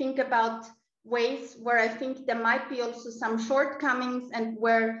also think about ways where I think there might be also some shortcomings, and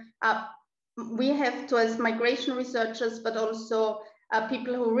where we have to, as migration researchers, but also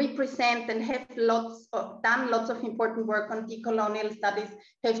people who represent and have done lots of important work on decolonial studies,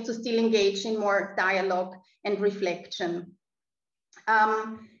 have to still engage in more dialogue and reflection.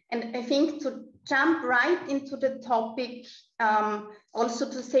 And I think to jump right into the topic, also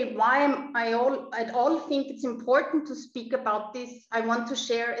to say why I all think it's important to speak about this, I want to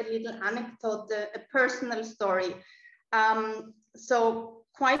share a little anecdote, a personal story. So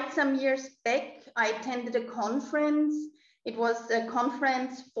quite some years back, I attended a conference. It was a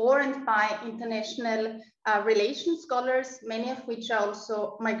conference for and by international relations scholars, many of which are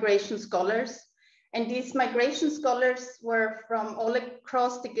also migration scholars. And these migration scholars were from all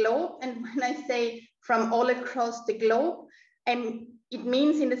across the globe. And when I say from all across the globe, it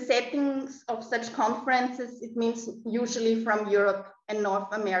means in the settings of such conferences, it means usually from Europe and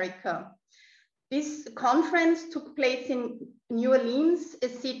North America. This conference took place in New Orleans, a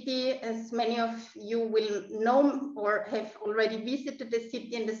city, as many of you will know or have already visited, a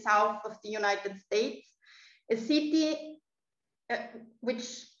city in the south of the United States, a city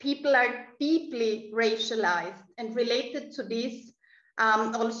which people are deeply racialized, and related to this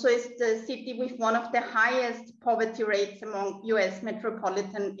also is the city with one of the highest poverty rates among US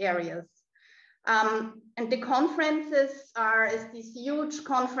metropolitan areas. And the conferences are, as these huge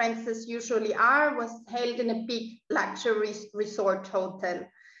conferences usually are, was held in a big luxury resort hotel.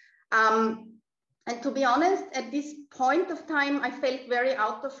 And to be honest, at this point of time, I felt very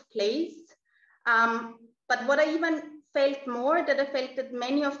out of place. But what I even felt more, that I felt that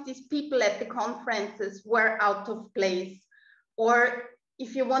many of these people at the conferences were out of place. Or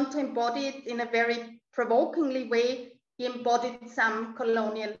if you want to embody it in a very provokingly way, he embodied some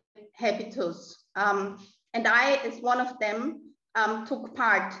colonial habitus. And I, as one of them, took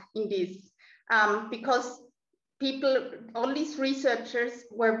part in this because people, all these researchers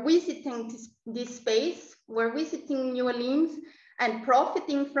were visiting this space, were visiting New Orleans and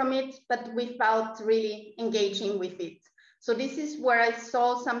profiting from it, but without really engaging with it. So this is where I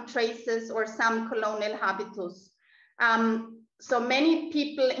saw some traces or some colonial habitus. So many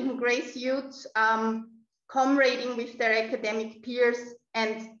people in gray suits comrading with their academic peers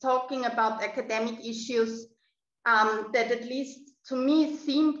and talking about academic issues that, at least to me,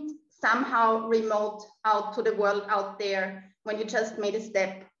 seemed somehow remote out to the world out there when you just made a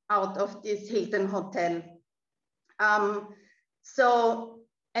step out of this Hilton hotel. So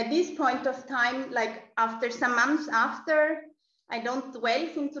at this point of time, like after some months after, I don't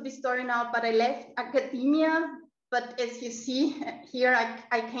delve into the story now, but I left academia. But as you see here,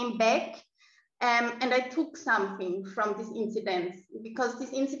 I came back and I took something from this incident, because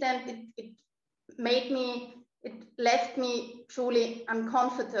this incident, it left me truly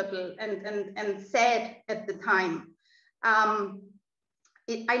uncomfortable and sad at the time.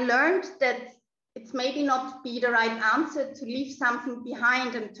 I learned that it's maybe not be the right answer to leave something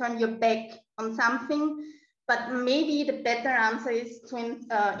behind and turn your back on something, but maybe the better answer is to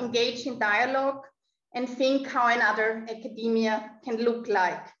engage in dialogue and think how another academia can look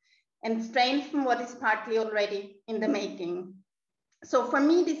like, and strengthen what is partly already in the making. So for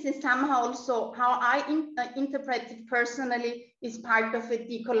me, this is somehow also how I interpret it personally, is part of a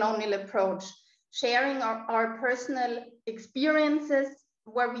decolonial approach, sharing our personal experiences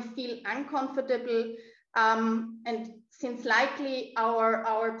where we feel uncomfortable, and since likely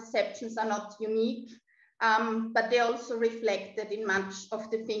our perceptions are not unique, but they also reflected in much of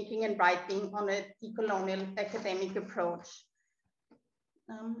the thinking and writing on a decolonial academic approach.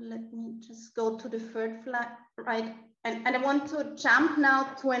 Let me just go to the third slide, right? And I want to jump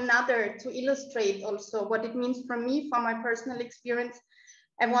now to another, to illustrate also what it means for me, for my personal experience.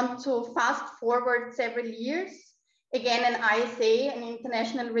 I want to fast forward several years again, an ISA, an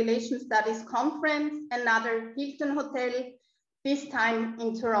International Relations Studies Conference, another Hilton Hotel, this time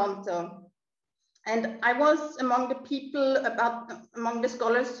in Toronto. And I was among the people, among the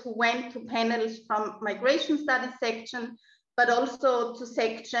scholars who went to panels from migration studies section, but also to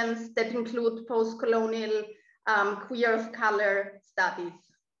sections that include post-colonial, queer of color studies.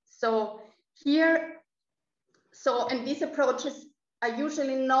 So and these approaches are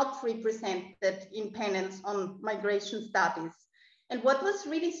usually not represented in panels on migration studies. And what was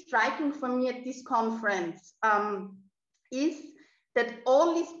really striking for me at this conference is that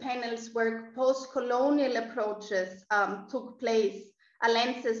all these panels where post-colonial approaches took place,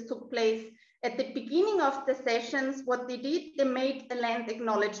 lenses took place. At the beginning of the sessions, what they did, they made a land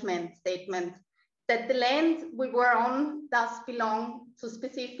acknowledgement statement that the land we were on does belong to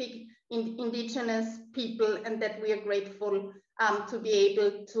specific indigenous people and that we are grateful to be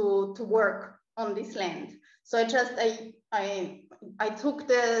able to work on this land. So I took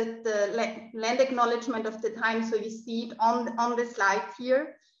the land acknowledgement of the time, so you see it on the slide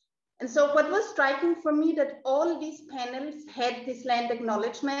here. And so what was striking for me that all these panels had this land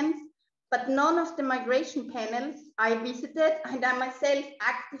acknowledgement, but none of the migration panels I visited and I myself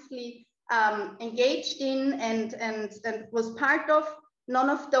actively engaged in and was part of, none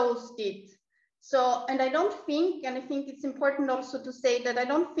of those did. So, and I don't think, and I think it's important also to say that I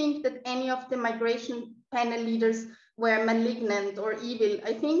don't think that any of the migration panel leaders were malignant or evil.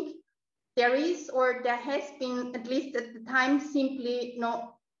 I think there is, or there has been, at least at the time, simply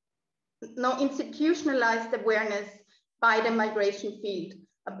no institutionalized awareness by the migration field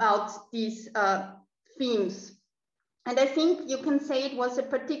about these themes. And I think you can say it was a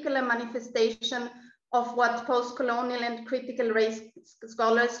particular manifestation of what post-colonial and critical race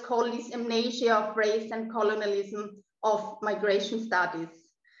scholars call this amnesia of race and colonialism of migration studies.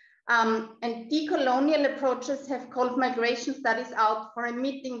 And decolonial approaches have called migration studies out for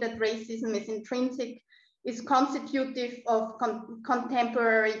admitting that racism is intrinsic, is constitutive of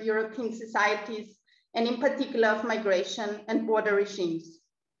contemporary European societies, and in particular of migration and border regimes.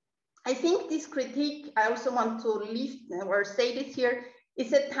 I think this critique, I also want to leave or say this here,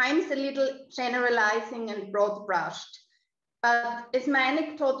 is at times a little generalizing and broad brushed. But as my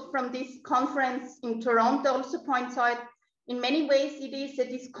anecdote from this conference in Toronto also points out, in many ways it is a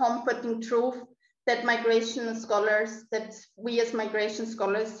discomforting truth that migration scholars, that we as migration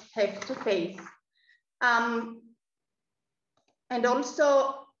scholars have to face. And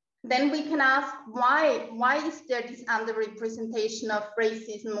also, then we can ask why is there this underrepresentation of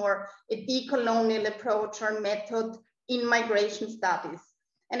racism or a decolonial approach or method in migration studies?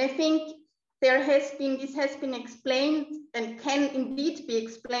 And I think this has been explained and can indeed be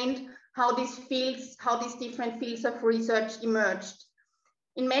explained how these different fields of research emerged.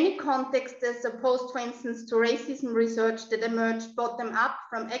 In many contexts, as opposed, for instance, to racism research that emerged bottom up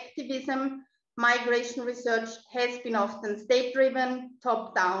from activism, migration research has been often state-driven,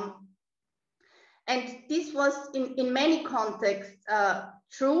 top-down. And this was in many contexts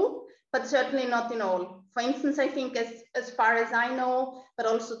true, but certainly not in all. For instance, I think as far as I know, but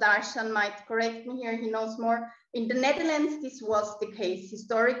also Darshan might correct me here, he knows more. In the Netherlands, this was the case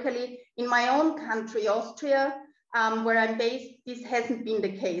historically. In my own country, Austria, where I'm based, this hasn't been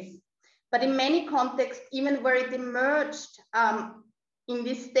the case. But in many contexts, even where it emerged in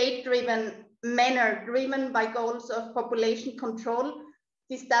this state-driven manner, driven by goals of population control,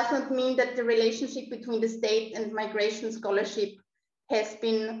 this does not mean that the relationship between the state and migration scholarship has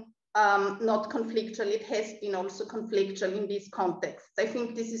been not conflictual. It has been also conflictual in these contexts. I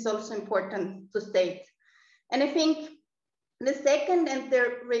think this is also important to state. And I think the second and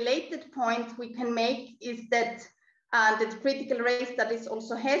the related point we can make is that that critical race studies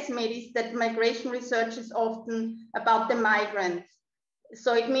also has made is that migration research is often about the migrant.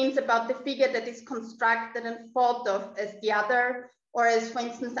 So it means about the figure that is constructed and thought of as the other, or as, for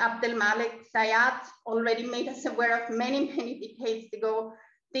instance, Abdelmalek Sayad already made us aware of many decades ago,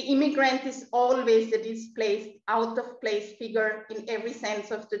 the immigrant is always a displaced, out of place figure in every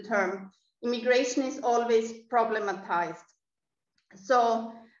sense of the term. Immigration is always problematized.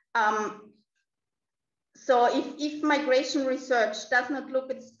 So, if migration research does not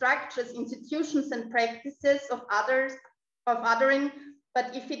look at structures, institutions, and practices of othering,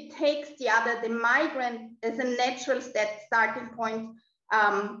 but if it takes the other, the migrant, as a natural starting point,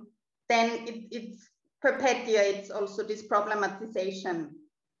 then it perpetuates also this problematization.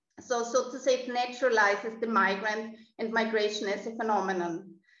 So to say, it naturalizes the migrant and migration as a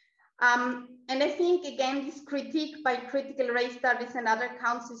phenomenon. And I think, again, this critique by critical race studies and other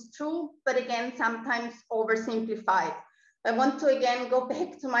accounts is true, but again, sometimes oversimplified. I want to again go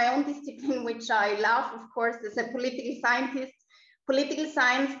back to my own discipline, which I love, of course, as a political scientist. Political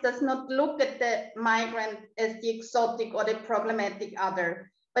science does not look at the migrant as the exotic or the problematic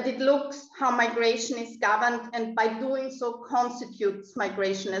other, but it looks how migration is governed, and by doing so constitutes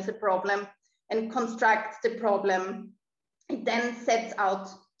migration as a problem and constructs the problem it then sets out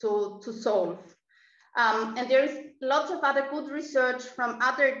to solve. And there is lots of other good research from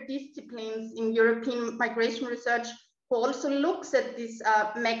other disciplines in European migration research who also looks at these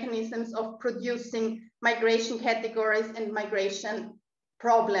mechanisms of producing migration categories and migration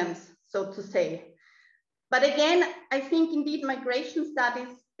problems, so to say. But again, I think indeed migration studies,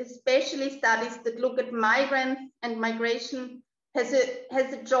 especially studies that look at migrants and migration, has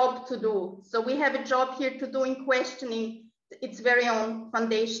a job to do. So we have a job here to do in questioning its very own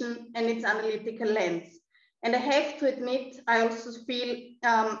foundation and its analytical lens. And I have to admit, I also feel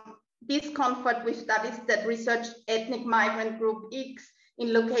discomfort with studies that research ethnic migrant group X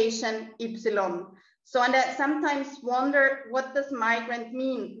in location Y. So, and I sometimes wonder, what does migrant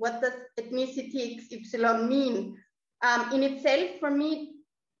mean? What does ethnicity XY mean? In itself, for me,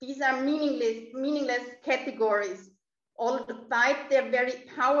 these are meaningless categories, albeit they're very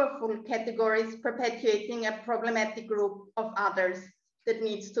powerful categories perpetuating a problematic group of others that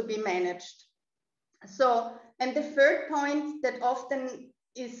needs to be managed. So, and the third point that often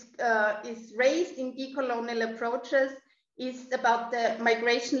is raised in decolonial approaches is about the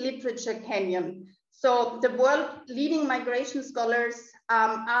migration literature canyon. So the world leading migration scholars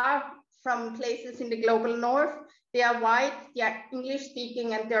are from places in the global north. They are white, they are English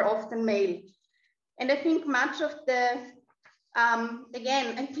speaking, and they're often male. And I think much of the,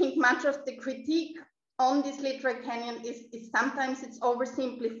 again, I think much of the critique on this literary canyon is sometimes it's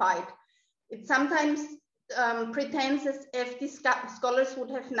oversimplified. It sometimes pretends as if these scholars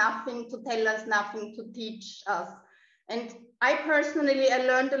would have nothing to tell us, nothing to teach us. And I personally, I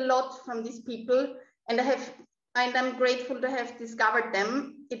learned a lot from these people, and I'm grateful to have discovered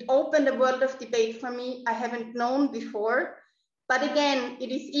them. It opened a world of debate for me I haven't known before. But again,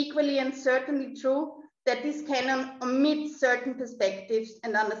 it is equally and certainly true that this canon omits certain perspectives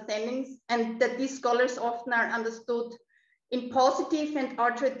and understandings, and that these scholars often are understood in positive and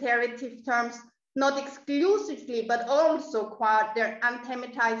authoritative terms, not exclusively, but also qua their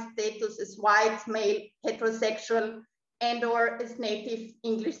unthematized status as white, male, heterosexual, and or as native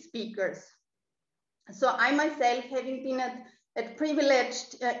English speakers. So I myself, having been at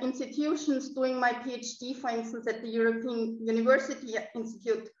privileged institutions doing my PhD, for instance, at the European University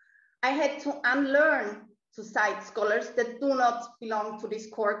Institute, I had to unlearn to cite scholars that do not belong to this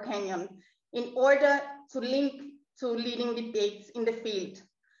core canon in order to link to leading debates in the field.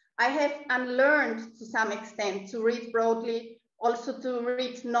 I have unlearned to some extent to read broadly, also to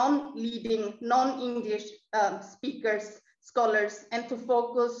read non-leading, non-English speakers, scholars, and to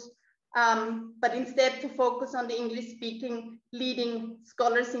focus, but instead to focus on the English-speaking leading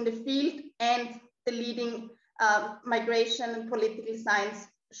scholars in the field and the leading migration and political science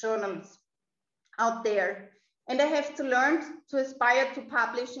journals out there. And I have to learn to aspire to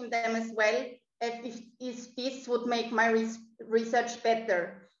publish in them as well, if this would make my research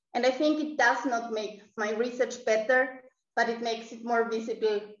better. And I think it does not make my research better, but it makes it more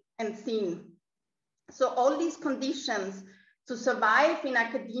visible and seen. So all these conditions to survive in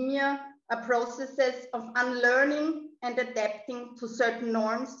academia are processes of unlearning and adapting to certain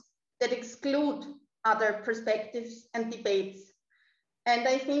norms that exclude other perspectives and debates. And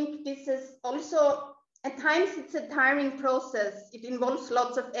I think this is also, at times it's a tiring process. It involves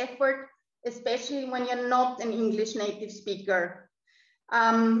lots of effort, especially when you're not an English native speaker.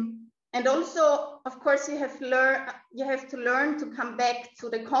 And also, of course, you have to learn to come back to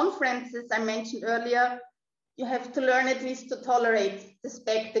the conferences I mentioned earlier. You have to learn at least to tolerate the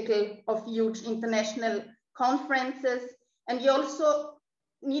spectacle of huge international conferences. And you also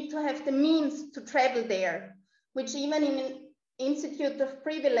need to have the means to travel there, which even in an institute of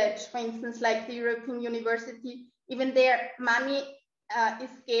privilege, for instance, like the European University, even there money is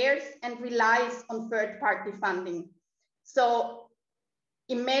scarce and relies on third-party funding. So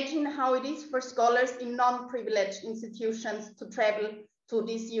imagine how it is for scholars in non-privileged institutions to travel to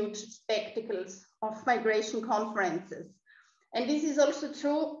these huge spectacles of migration conferences. And this is also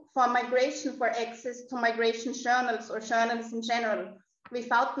true for migration, for access to migration journals or journals in general.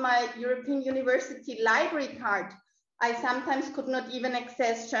 Without my European University library card, I sometimes could not even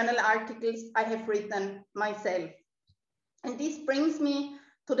access journal articles I have written myself. And this brings me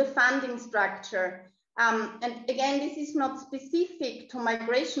to the funding structure. And again, this is not specific to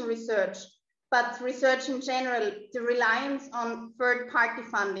migration research, but research in general, the reliance on third-party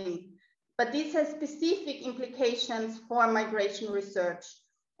funding. but this has specific implications for migration research.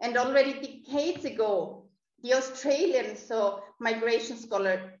 And already decades ago, the Australian migration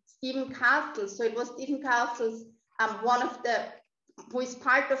scholar Stephen Castle, so it was Stephen Castle's one of the, who is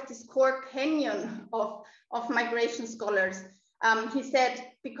part of this core canyon of migration scholars. He said,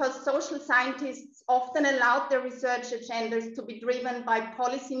 because social scientists often allowed their research agendas to be driven by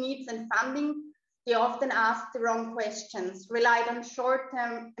policy needs and funding, they often asked the wrong questions, relied on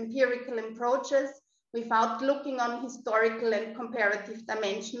short-term empirical approaches without looking on historical and comparative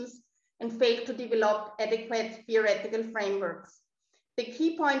dimensions, and failed to develop adequate theoretical frameworks. The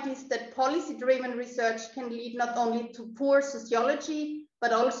key point is that policy-driven research can lead not only to poor sociology,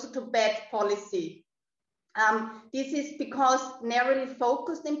 but also to bad policy. This is because narrowly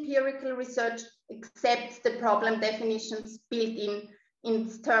focused empirical research accepts the problem definitions built in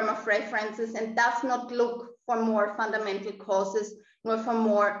its term of references and does not look for more fundamental causes nor for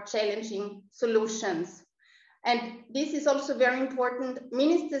more challenging solutions. And this is also very important.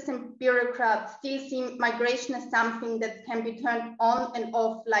 Ministers and bureaucrats still see migration as something that can be turned on and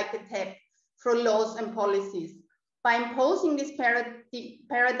off like a tap through laws and policies. By imposing this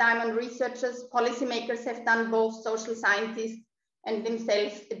paradigm on researchers, policymakers have done both social scientists and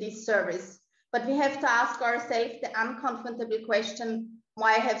themselves a disservice. But we have to ask ourselves the uncomfortable question,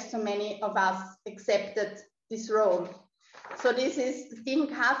 why have so many of us accepted this role? So this is Stephen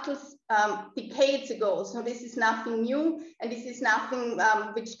Castle's decades ago. So this is nothing new, and this is nothing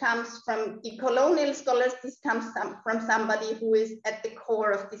which comes from decolonial scholars. This comes from somebody who is at the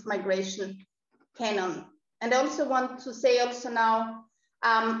core of this migration canon. And I also want to say also now,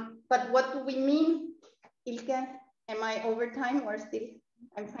 but what do we mean, Ilke? Am I over time or still?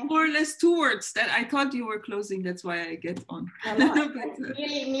 I'm fine. More or less 2 words that I thought you were closing. That's why I get on. No,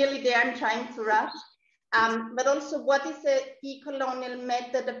 I'm nearly there. I'm trying to rush. But also, what is a decolonial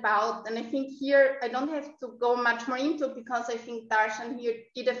method about? And I think here, I don't have to go much more into because I think Darshan here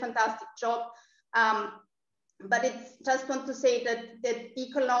did a fantastic job. But it's just want to say that the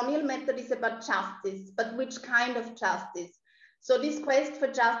decolonial method is about justice, but which kind of justice? So this quest for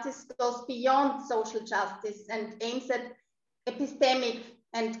justice goes beyond social justice and aims at epistemic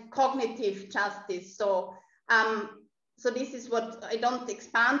and cognitive justice. So, so this is what I don't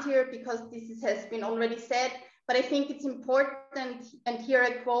expand here because this has been already said, but I think it's important, and here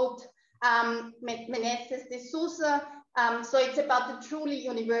I quote Menezes de Sousa. So it's about the truly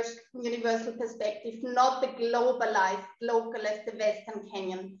universal perspective, not the globalized, local as the Western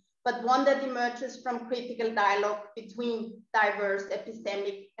Canyon, but one that emerges from critical dialogue between diverse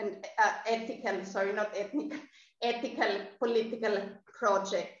epistemic and ethical, sorry, not ethnic, ethical political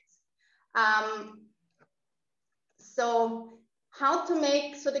projects. So how to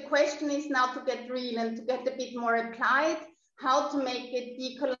make, so the question is now to get real and to get a bit more applied, how to make a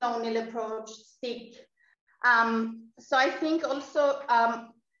decolonial approach stick. So I think also,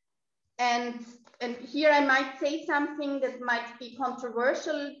 and here I might say something that might be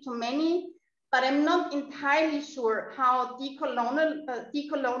controversial to many, but I'm not entirely sure how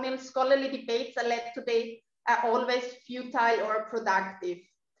decolonial scholarly debates are led today are always futile or productive.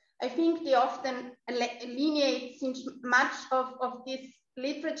 I think they often alienate, since much of this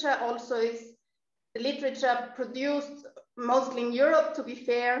literature also is the literature produced mostly in Europe, to be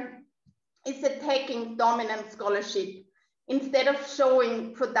fair, is attacking dominant scholarship instead of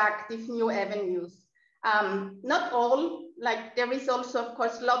showing productive new avenues. Not all, like there is also, of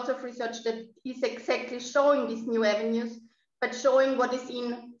course, lots of research that is exactly showing these new avenues, but showing what is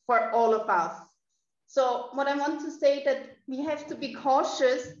in for all of us. So what I want to say that we have to be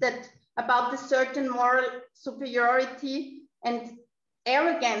cautious that about the certain moral superiority and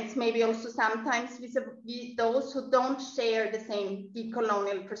arrogance, maybe also sometimes with those who don't share the same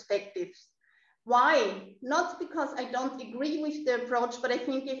decolonial perspectives. Why? Not because I don't agree with the approach, but I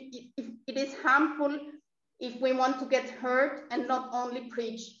think if it is harmful if we want to get heard and not only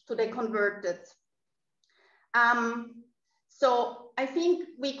preach to the converted. So I think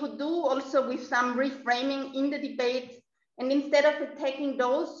we could do also with some reframing in the debate, and instead of attacking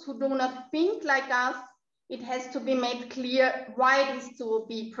those who do not think like us, it has to be made clear why it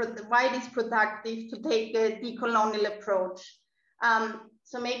is productive to take a decolonial approach.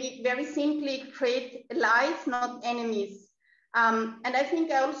 So maybe very simply create allies, not enemies. And I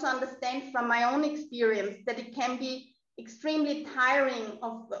think I also understand from my own experience that it can be extremely tiring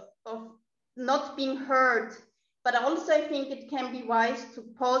of not being heard, but also I think it can be wise to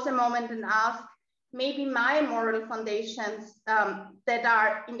pause a moment and ask, maybe my moral foundations that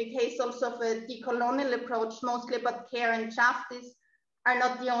are, in the case also of a decolonial approach, mostly about care and justice, are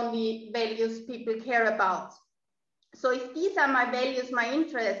not the only values people care about. So if these are my values, my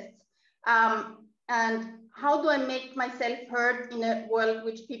interests, And how do I make myself heard in a world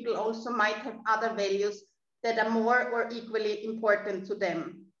which people also might have other values that are more or equally important to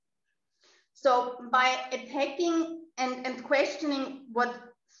them? So by attacking and questioning what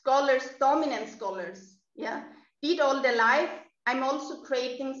scholars, dominant scholars, did all their life, I'm also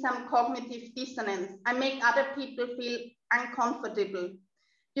creating some cognitive dissonance. I make other people feel uncomfortable.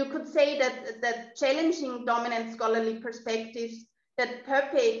 You could say that challenging dominant scholarly perspectives that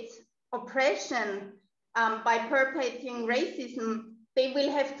perpetuate oppression by perpetuating racism, they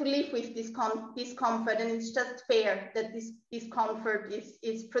will have to live with this discomfort, and it's just fair that this discomfort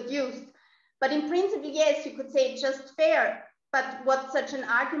is produced. But in principle, yes, you could say it's just fair, but what such an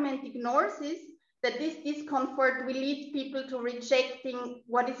argument ignores is that this discomfort will lead people to rejecting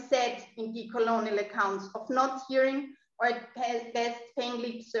what is said in decolonial accounts, of not hearing or at best paying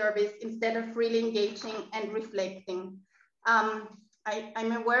lip service instead of really engaging and reflecting.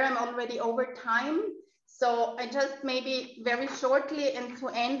 I'm aware I'm already over time, so I just maybe very shortly and to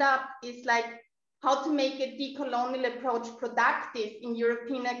end up is like how to make a decolonial approach productive in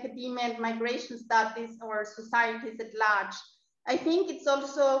European academia and migration studies or societies at large. I think it's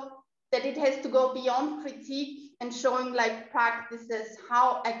also that it has to go beyond critique and showing like practices,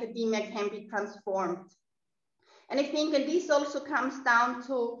 how academia can be transformed. And I think, and this also comes down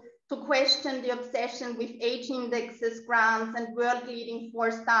to question the obsession with age indexes, grants, and world-leading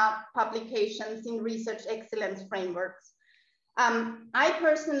 4-star publications in research excellence frameworks. I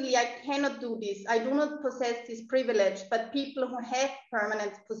personally cannot do this. I do not possess this privilege, but people who have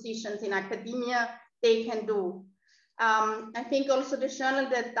permanent positions in academia, they can do. I think also the journal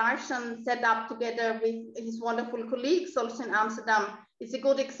that Darshan set up together with his wonderful colleagues also in Amsterdam is a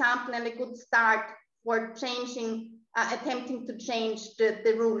good example and a good start for changing, attempting to change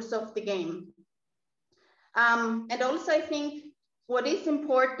the rules of the game. And also I think what is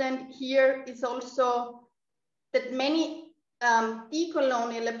important here is also that many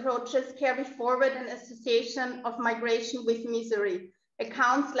decolonial approaches carry forward an association of migration with misery.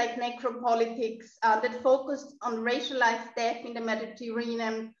 Accounts like necropolitics that focused on racialized death in the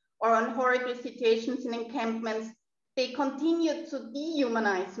Mediterranean or on horrible situations in encampments, they continue to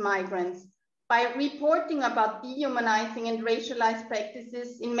dehumanize migrants by reporting about dehumanizing and racialized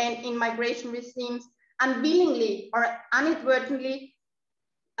practices in migration regimes. Unwillingly or inadvertently,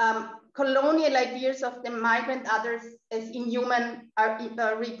 colonial ideas of the migrant others as inhuman are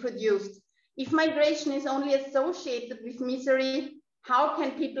reproduced. If migration is only associated with misery, how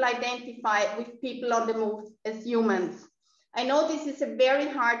can people identify with people on the move as humans? I know this is a very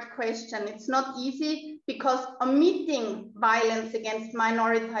hard question. It's not easy because omitting violence against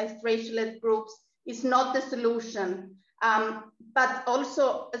minoritized racialized groups is not the solution. But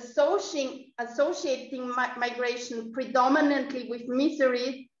also associating migration predominantly with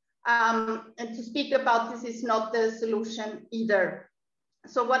misery and to speak about this is not the solution either.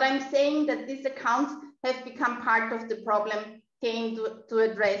 So what I'm saying that these accounts have become part of the problem came to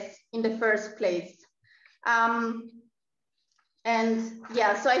address in the first place. And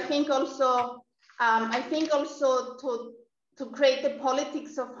yeah, so I think also to create a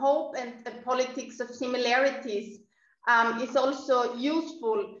politics of hope and a politics of similarities is also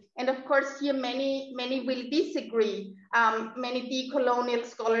useful. And of course, here many will disagree. Many decolonial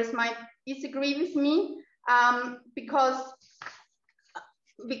scholars might disagree with me because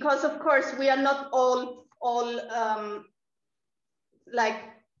of course we are not all like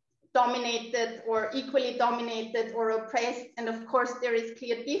dominated or equally dominated or oppressed, and of course there is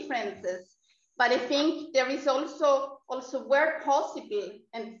clear differences. But I think there is also where possible,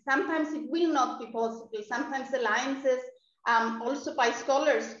 and sometimes it will not be possible. Sometimes alliances also by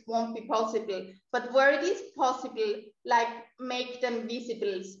scholars won't be possible. But where it is possible, like make them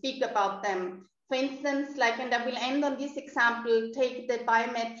visible, speak about them. For instance, like, and I will end on this example, take the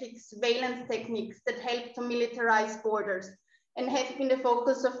biometric surveillance techniques that help to militarize borders and have been the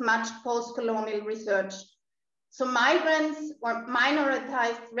focus of much post-colonial research. So migrants or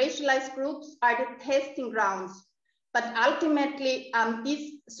minoritized, racialized groups are the testing grounds, but ultimately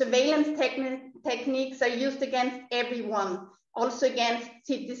these surveillance techniques are used against everyone, also against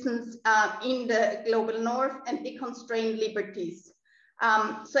citizens in the global north, and they constrain liberties.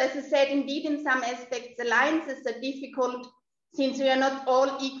 So as I said, indeed, in some aspects, alliances are difficult since we are not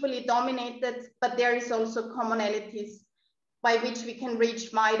all equally dominated, but there is also commonalities by which we can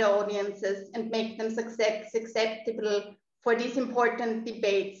reach wider audiences and make them acceptable for these important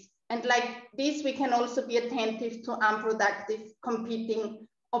debates. And like this, we can also be attentive to unproductive competing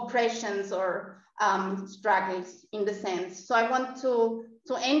oppressions or struggles in the sense. So I want to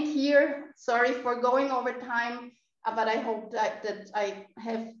end here. Sorry for going over time. but I hope that I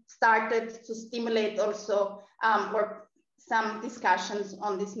have started to stimulate also or some discussions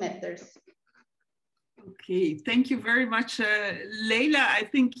on these matters. Okay, thank you very much, Leila. I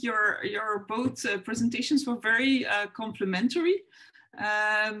think your both presentations were very complementary,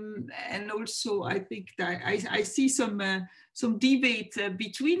 and also I think that I see some debate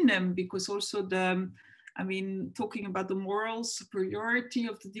between them, because also I mean, talking about the moral superiority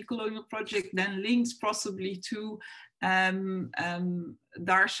of the decolonial project then links possibly to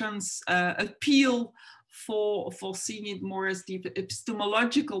Darshan's appeal for seeing it more as the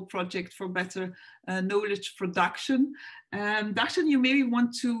epistemological project for better knowledge production. Darshan, you maybe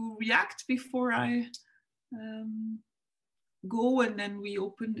want to react before I go, and then we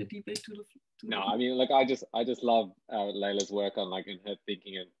open the debate to the. No, I mean, like I just love Leila's work on like in her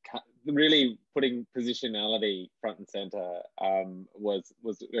thinking and really putting positionality front and center was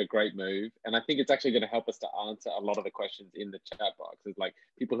a great move, and I think it's actually going to help us to answer a lot of the questions in the chat box. It's like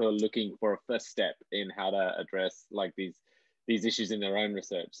people who are looking for a first step in how to address like these issues in their own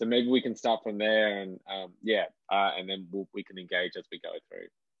research. So maybe we can start from there, and and then we can engage as we go through.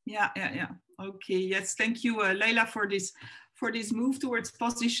 Yeah. Okay. Yes. Thank you, Leila, for this move towards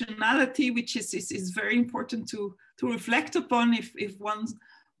positionality, which is very important to reflect upon if one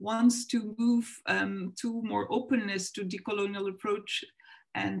wants to move to more openness to decolonial approach,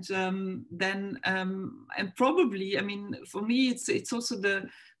 and and probably, I mean, for me, it's also the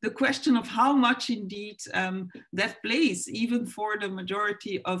question of how much indeed that plays, even for the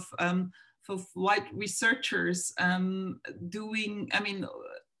majority of white researchers doing, I mean,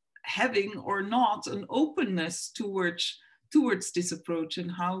 having or not an openness towards this approach,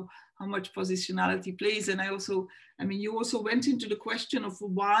 and how much positionality plays. And I mean, you also went into the question of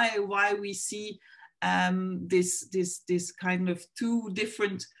why we see this kind of two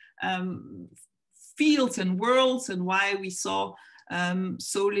different fields and worlds, and why we saw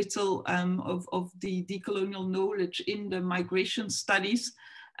so little of the decolonial knowledge in the migration studies.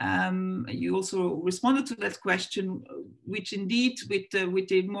 You also responded to that question, which indeed with the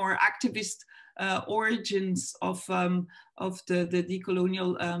more activist origins of the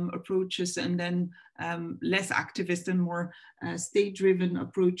decolonial approaches, and then less activist and more state-driven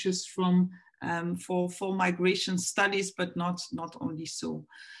approaches for migration studies, but not only so.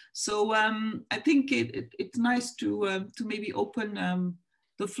 So I think it's nice to maybe open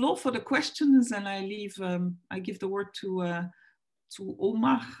the floor for the questions, and I give the word to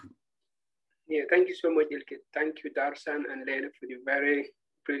Omar. Yeah, thank you so much, Ilke. Thank you, Darshan and Leila, for the very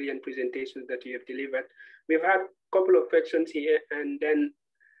brilliant presentations that you have delivered. We've had a couple of questions here, and then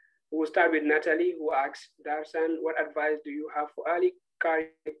we'll start with Natalie, who asks, Darshan, what advice do you have for early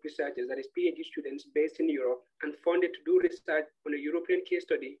career researchers, that is PhD students based in Europe and funded to do research on a European case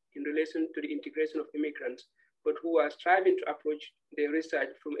study in relation to the integration of immigrants, but who are striving to approach their research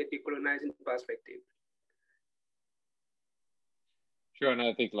from a decolonizing perspective? Sure, and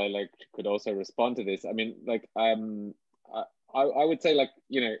I think Leila could also respond to this. I mean, like, I would say, like,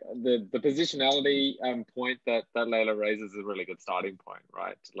 you know, the positionality point that Leila raises is a really good starting point,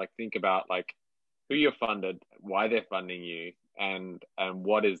 right? Like, think about like who you're funded, why they're funding you, and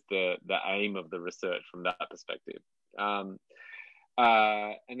what is the aim of the research from that perspective. And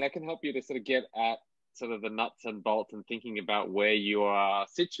that can help you to sort of get at sort of the nuts and bolts and thinking about where you are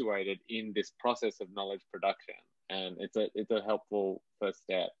situated in this process of knowledge production. And it's a helpful first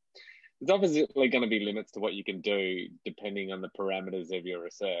step. There's obviously going to be limits to what you can do depending on the parameters of your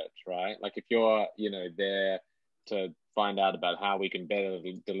research, right? Like if you're, you know, there to find out about how we can better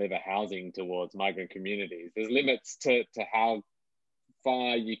deliver housing towards migrant communities, there's limits to how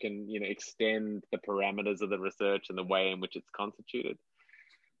far you can, you know, extend the parameters of the research and the way in which it's constituted.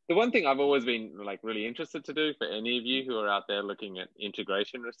 The one thing I've always been like really interested to do for any of you who are out there looking at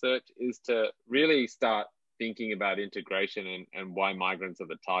integration research is to really start thinking about integration and why migrants are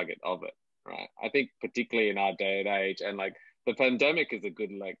the target of it, right? I think particularly in our day and age, and like the pandemic is a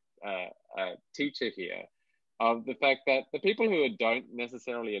good like teacher here of the fact that the people who don't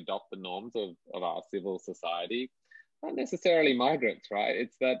necessarily adopt the norms of our civil society aren't necessarily migrants, right?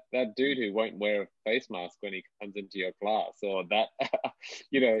 It's that dude who won't wear a face mask when he comes into your class, or that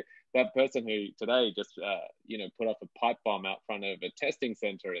you know, that person who today just you know, put off a pipe bomb out front of a testing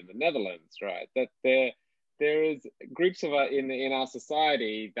center in the Netherlands, right? That there is groups of in our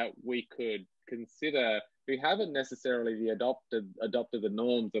society that we could consider who haven't necessarily adopted the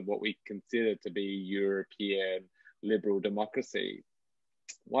norms of what we consider to be European liberal democracy.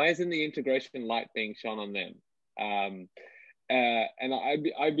 Why isn't the integration light being shone on them? And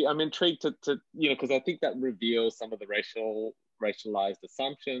I'm intrigued to you know, because I think that reveals some of the racialized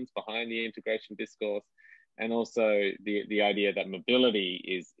assumptions behind the integration discourse, and also the idea that mobility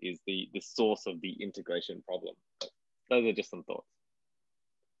is the source of the integration problem. Those are just some thoughts.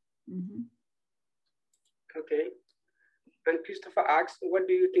 Mm-hmm. Okay. And Christopher asks, what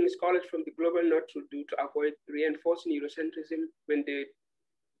do you think scholars from the global north should do to avoid reinforcing Eurocentrism when they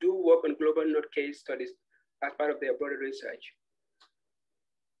do work on global north case studies as part of their broader research?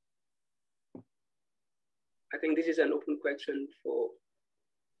 I think this is an open question for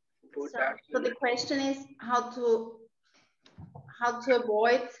both. So the question is how to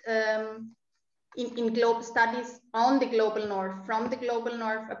avoid in global studies on the global north, from the global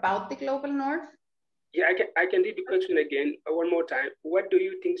north, about the global north. Yeah, I can read the question again one more time. What do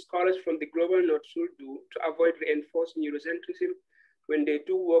you think scholars from the global north should do to avoid reinforcing Eurocentrism when they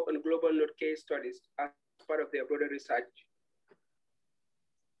do work on global north case studies as part of their broader research?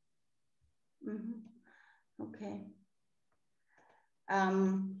 Mm-hmm. Okay.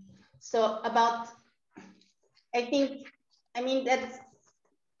 So about, I mean, that's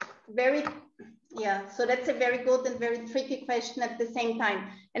very, yeah, so that's a very good and very tricky question at the same time.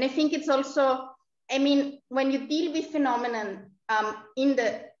 And I think it's also, I mean, when you deal with phenomenon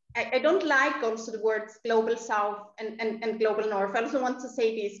I don't like also the words global south and global north. I also want to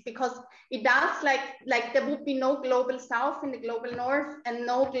say this because it does like there would be no global south in the global north and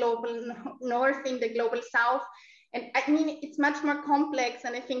no global north in the global south. And I mean, it's much more complex,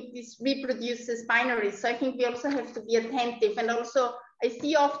 and I think this reproduces binaries. So I think we also have to be attentive. And also I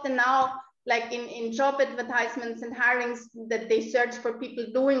see often now, like in job advertisements and hirings, that they search for people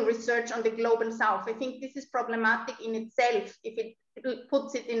doing research on the global south. I think this is problematic in itself if it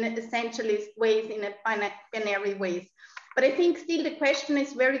puts it in essentialist ways, in a binary ways. But I think still the question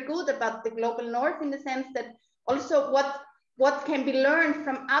is very good about the global north, in the sense that also what can be learned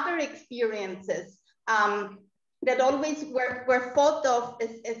from other experiences that always were thought of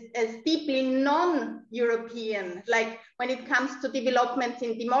as deeply non-European, like when it comes to developments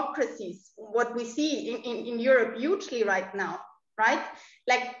in democracies, what we see in Europe hugely right now, right?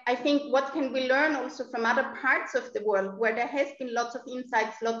 Like, I think what can we learn also from other parts of the world where there has been lots of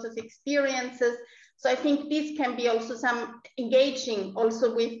insights, lots of experiences. So I think this can be also some engaging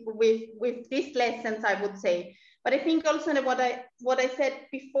also with these lessons, I would say. But I think also that what I said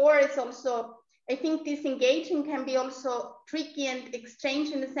before is also, I think this engaging can be also tricky and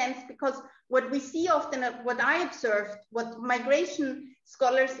exchange in a sense, because what we see often, what I observed, what migration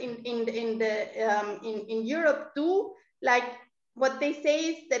scholars in Europe do, like what they say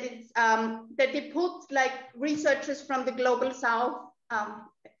is that it's that they put like researchers from the global south,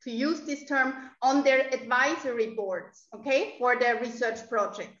 to use this term, on their advisory boards, okay, for their research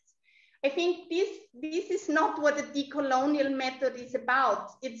projects. I think this is not what a decolonial method is about.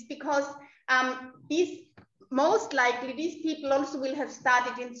 It's because most likely these people also will have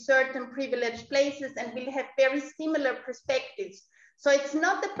studied in certain privileged places and will have very similar perspectives. So it's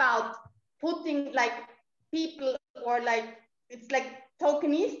not about putting like people, or like, it's like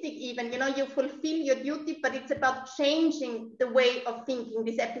tokenistic even, you know, you fulfill your duty, but it's about changing the way of thinking.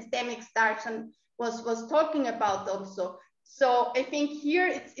 This epistemic Darshan was talking about also. So I think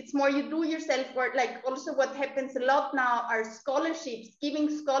here it's more you do yourself work. Like also what happens a lot now are scholarships, giving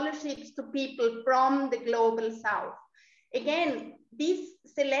scholarships to people from the global south. Again, these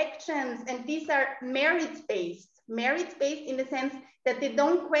selections, and these are merit-based in the sense that they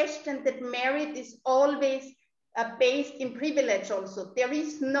don't question that merit is always based in privilege also. There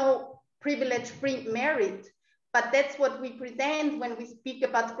is no privilege-free merit. But that's what we present when we speak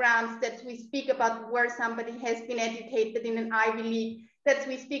about grants, that we speak about where somebody has been educated in an Ivy League, that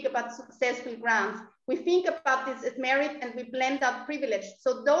we speak about successful grants. We think about this as merit and we blend out privilege.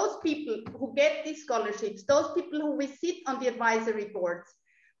 So those people who get these scholarships, those people who we sit on the advisory boards,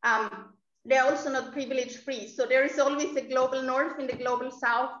 they're also not privilege free. So there is always a global north in the global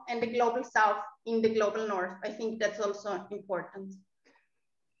south and the global south in the global north. I think that's also important.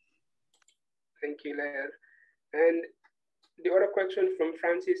 Thank you, Leila. And the other question from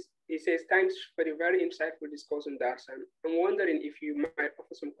Francis, he says, thanks for the very insightful discussion, Darshan. I'm wondering if you might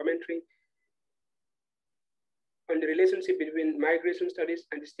offer some commentary on the relationship between migration studies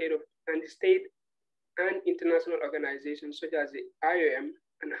and the state and international organizations such as the IOM,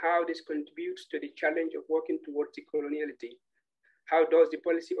 and how this contributes to the challenge of working towards decoloniality. How does the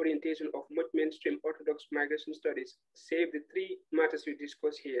policy orientation of much mainstream Orthodox migration studies save the three matters we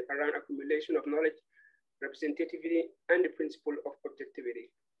discuss here around accumulation of knowledge, representativity, and the principle of objectivity?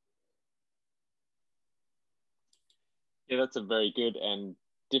 Yeah, that's a very good and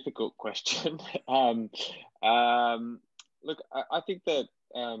difficult question. Look, I think that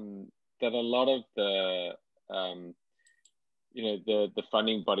that a lot of the the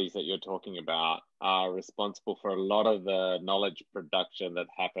funding bodies that you're talking about are responsible for a lot of the knowledge production that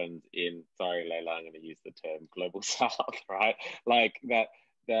happens in, sorry, Leila, I'm going to use the term global South, right? Like that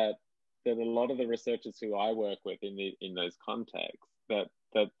a lot of the researchers who I work with in those contexts,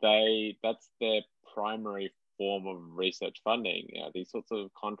 that's their primary form of research funding. These sorts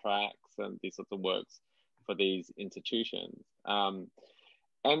of contracts and these sorts of works for these institutions.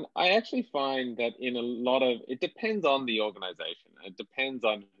 And I actually find that in a lot of, it depends on the organization. It depends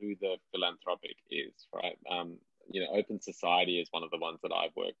on who the philanthropic is, right? Open Society is one of the ones that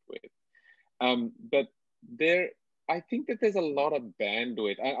I've worked with. But I think that there's a lot of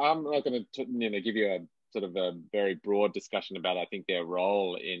bandwidth. I'm not going to give you a sort of a very broad discussion about, I think, their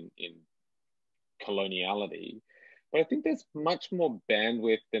role in coloniality. But I think there's much more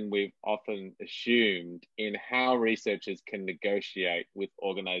bandwidth than we've often assumed in how researchers can negotiate with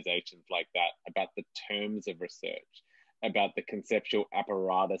organizations like that about the terms of research, about the conceptual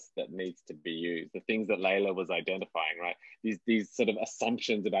apparatus that needs to be used, the things that Leila was identifying, right? These sort of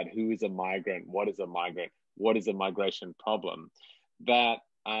assumptions about who is a migrant, what is a migration problem, that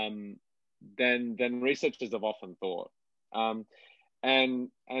then researchers have often thought, and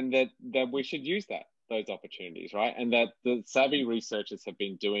that we should use those opportunities, right? And that the savvy researchers have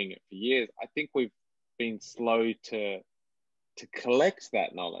been doing it for years. I think we've been slow to collect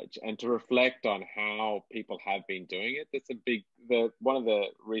that knowledge and to reflect on how people have been doing it. That's one of the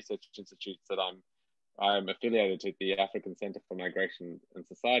research institutes that I'm affiliated to, the African Center for Migration and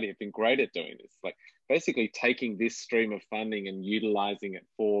Society, have been great at doing this, like basically taking this stream of funding and utilizing it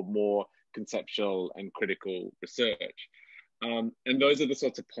for more conceptual and critical research. And those are the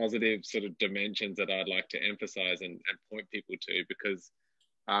sorts of positive sort of dimensions that I'd like to emphasize and point people to, because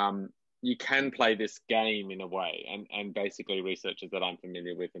you can play this game in a way, and basically researchers that I'm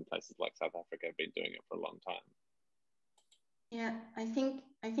familiar with in places like South Africa have been doing it for a long time. Yeah, I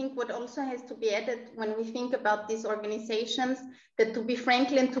think what also has to be added when we think about these organizations, that to be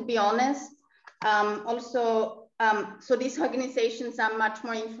frank and to be honest, so these organizations are much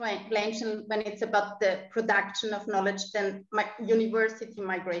more influential when it's about the production of knowledge than university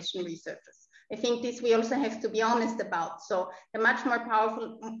migration researchers. I think this we also have to be honest about. So they're much more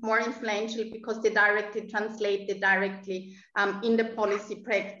powerful, more influential, because they directly translate, they directly in the policy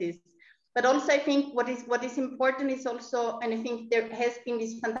practice. But also I think what is important is also, and I think there has been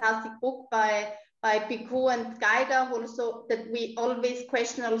this fantastic book by Piku and Geiger also, that we always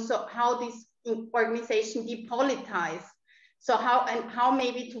question also how this organization depolitize. So how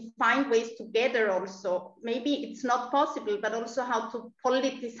maybe to find ways together also, maybe it's not possible, but also how to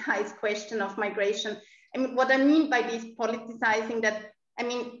politicize question of migration. I mean, what I mean by this politicizing, that, I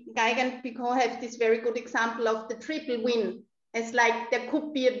mean, Geiger and Pico have this very good example of the triple win. It's like there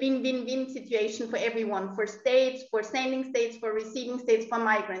could be a win-win-win situation for everyone, for states, for sending states, for receiving states, for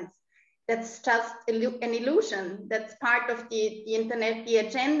migrants. That's just an illusion. That's part of the internet, the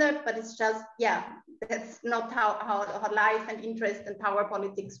agenda, but it's just, yeah, that's not how life and interest and power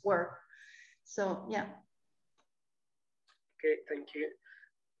politics work. So, yeah. Okay, thank you.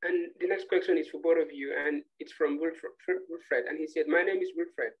 And the next question is for both of you, and it's from Wilfred. And he said, my name is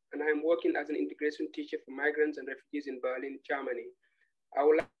Wilfred, and I'm working as an integration teacher for migrants and refugees in Berlin, Germany. I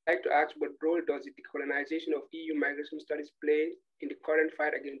would like to ask, what role does the decolonization of EU migration studies play in the current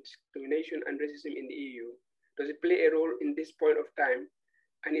fight against discrimination and racism in the EU? Does it play a role in this point of time?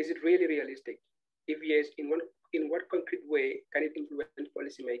 And is it really realistic? If yes, in what concrete way can it influence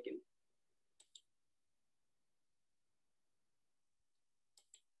policy making?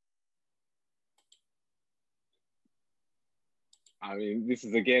 I mean, this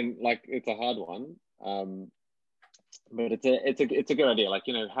is, again, like, it's a hard one. But it's a good idea. Like,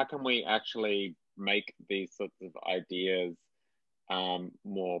 how can we actually make these sorts of ideas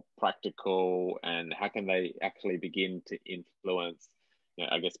more practical, and how can they actually begin to influence,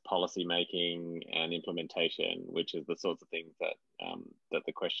 I guess, policy making and implementation, which is the sorts of things that that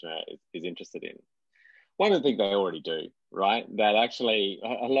the questioner is interested in. One of the things they already do, right? That actually,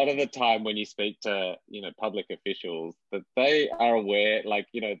 a lot of the time when you speak to, public officials, that they are aware, like,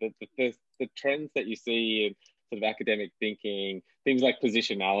 the trends that you see in sort of academic thinking, things like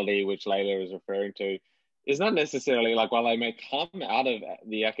positionality, which Leila is referring to, is not necessarily like, while they may come out of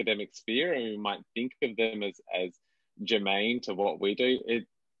the academic sphere and we might think of them as germane to what we do,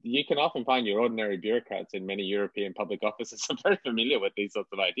 you can often find your ordinary bureaucrats in many European public offices are very familiar with these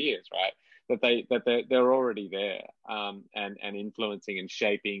sorts of ideas, right? That they're already there, and influencing and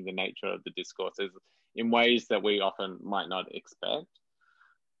shaping the nature of the discourses in ways that we often might not expect.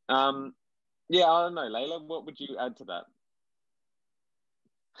 Yeah, I don't know, Leila, what would you add to that?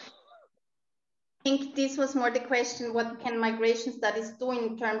 think this was more the question, what can migration studies do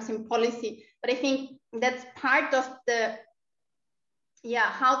in terms in policy? But I think that's part of the,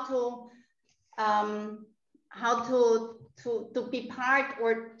 how to be part,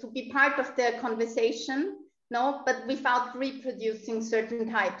 or to be part of the conversation, no, but without reproducing certain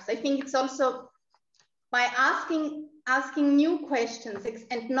types. I think it's also by asking new questions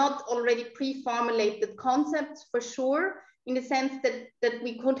and not already pre-formulated concepts, for sure, in the sense that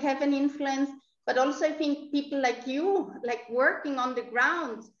we could have an influence, but also I think people like you, like working on the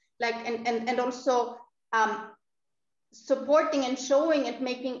ground, like and also supporting and showing and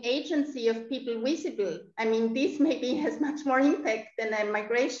making agency of people visible. I mean, this maybe has much more impact than a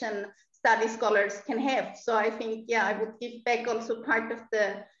migration study scholars can have. So I think, I would give back also part of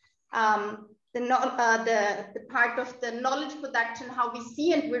the part of the knowledge production, how we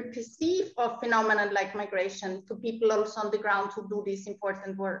see and we perceive of phenomena like migration, to people also on the ground who do this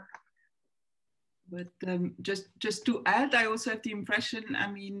important work. But just to add, I also have the impression,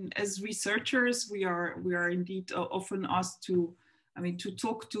 I mean, as researchers, we are indeed often asked to, I mean, to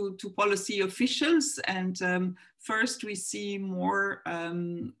talk to policy officials, and first we see more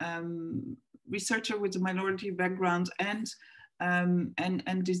researcher with a minority background and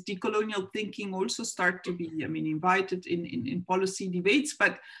this decolonial thinking also start to be, I mean, invited in policy debates.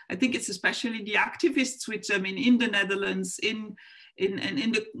 But I think it's especially the activists, which, I mean, in the Netherlands, in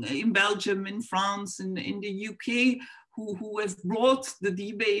Belgium, in France, in the UK, who have brought the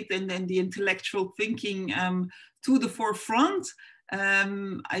debate and then the intellectual thinking to the forefront.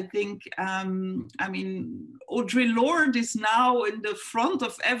 I think, I mean, Audre Lorde is now in the front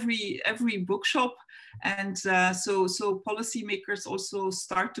of every bookshop, and so policymakers also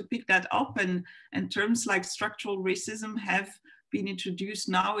start to pick that up, and terms like structural racism have been introduced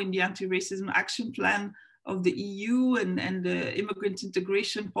now in the Anti-Racism Action Plan of the EU, and the immigrant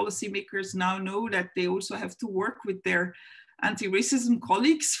integration policymakers now know that they also have to work with their anti-racism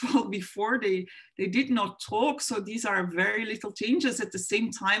colleagues. Well, before they did not talk, so these are very little changes. At the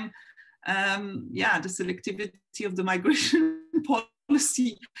same time, the selectivity of the migration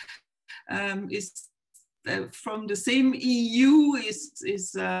policy is from the same EU is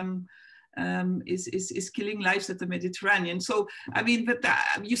killing lives at the Mediterranean. So, I mean, but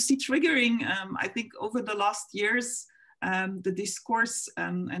you see triggering, I think, over the last years, the discourse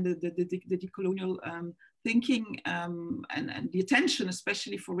and the decolonial thinking and the attention,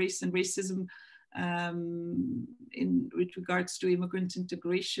 especially for race and racism with regards to immigrant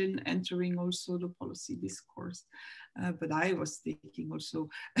integration, entering also the policy discourse. But I was thinking also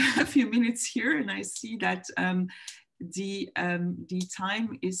a few minutes here, and I see that the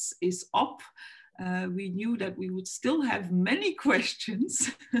time is up. We knew that we would still have many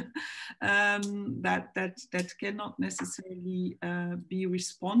questions that cannot necessarily be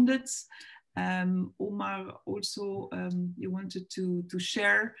responded. Omar, also you wanted to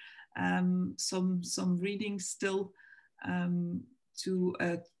share some readings still to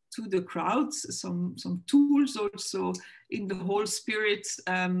the crowds, some tools also in the whole spirit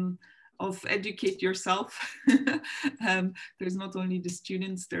of educate yourself. There's not only the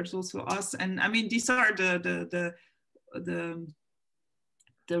students, there's also us, and I mean, these are the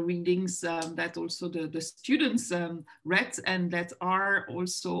readings that also the students read, and that are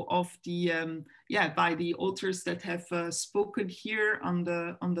also of the by the authors that have spoken here on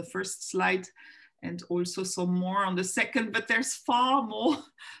the first slide, and also some more on the second, but there's far more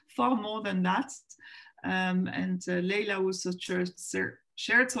than that. And Leila also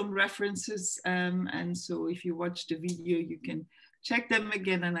shared some references, and so if you watch the video, you can check them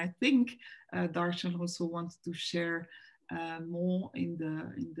again. And I think Darshan also wants to share more in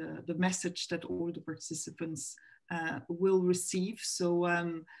the message that all the participants will receive. So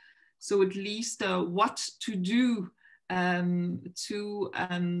so at least what to do to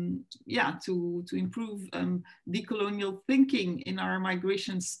improve decolonial thinking in our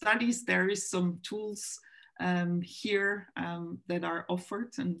migration studies. There is some tools here that are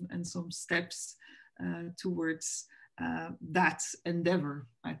offered, and some steps towards that endeavor,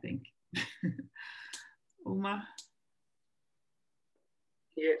 I think. Oma?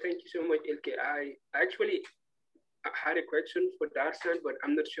 Yeah, thank you so much, Ilke. I actually had a question for Darshan, but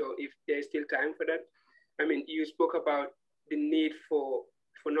I'm not sure if there's still time for that. I mean, you spoke about the need for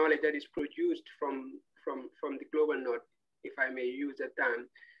knowledge that is produced from the global north, if I may use that term,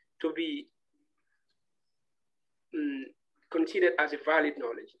 to be considered as a valid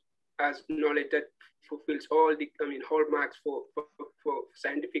knowledge, as knowledge that fulfills all the hallmarks for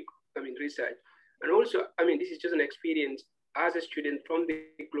scientific research. And also, I mean, this is just an experience as a student from the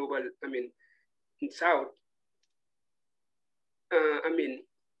global South.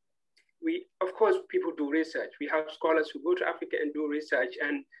 of course, people do research. We have scholars who go to Africa and do research,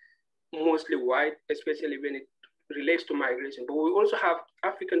 and mostly white, especially when it relates to migration. But we also have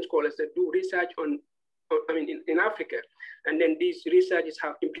African scholars that do research in Africa. And then these researches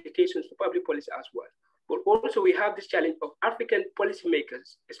have implications for public policy as well. But also we have this challenge of African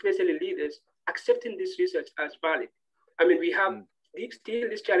policymakers, especially leaders, accepting this research as valid. I mean, we have still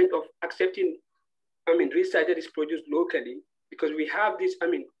this challenge of accepting, research that is produced locally, because we have this,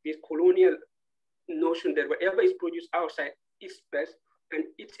 this colonial notion that whatever is produced outside is best, and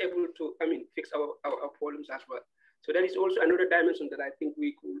it's able to, fix our problems as well. So that is also another dimension that I think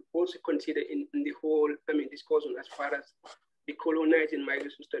we could also consider in the whole, discussion as far as decolonizing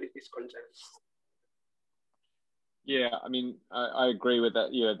migration studies is concerned. Yeah, I agree with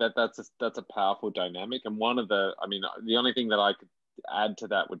that. Yeah, that's a powerful dynamic. And one of the, the only thing that I could add to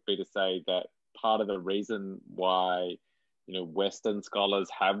that would be to say that part of the reason why, Western scholars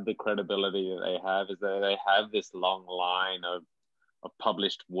have the credibility that they have is that they have this long line of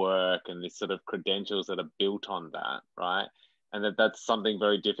published work and this sort of credentials that are built on that, right? And that's something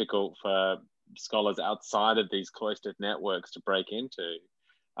very difficult for scholars outside of these cloistered networks to break into.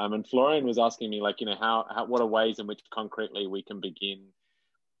 And Florian was asking me, what are ways in which concretely we can begin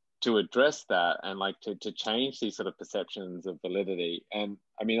to address that and to change these sort of perceptions of validity. And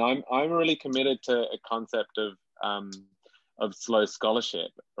I'm really committed to a concept of slow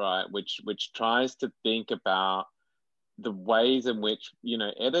scholarship, right? Which tries to think about the ways in which,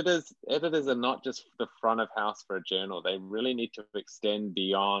 editors are not just the front of house for a journal. They really need to extend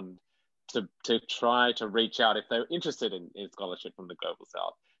beyond to try to reach out, if they're interested in scholarship from the Global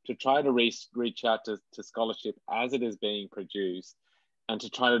South, to try to reach out to scholarship as it is being produced, and to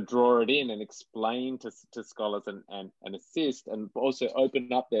try to draw it in and explain to scholars and assist, and also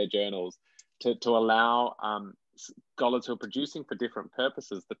open up their journals to allow scholars who are producing for different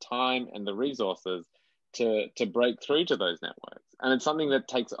purposes the time and the resources to break through to those networks. And it's something that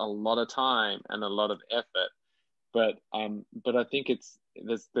takes a lot of time and a lot of effort, but I think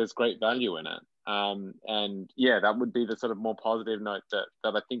there's great value in it. And yeah, that would be the sort of more positive note that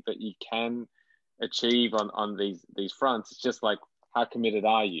I think that you can achieve on these fronts. It's just like, how committed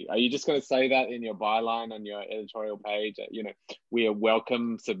are you? Are you just going to say that in your byline on your editorial page, we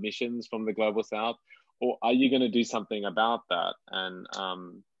welcome submissions from the Global South, or are you going to do something about that? And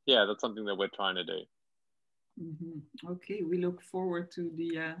yeah, that's something that we're trying to do. Mm-hmm. Okay, we look forward to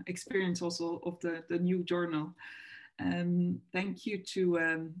the experience also of the new journal. Thank you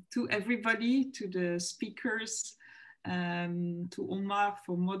to everybody, to the speakers, to Omar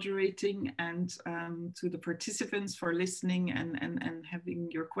for moderating, and to the participants for listening and having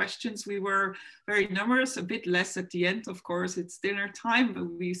your questions. We were very numerous, a bit less at the end, of course, it's dinner time, but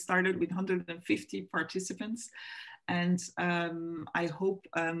we started with 150 participants. And I hope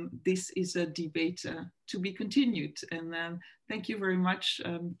this is a debate to be continued. And thank you very much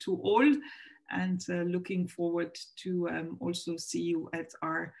to all, and looking forward to also see you at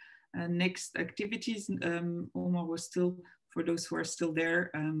our next activities. Omar was still, for those who are still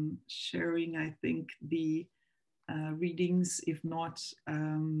there, sharing, I think, the readings. If not,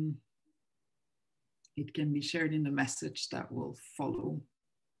 it can be shared in the message that will follow.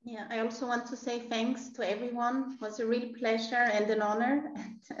 Yeah, I also want to say thanks to everyone. It was a real pleasure and an honor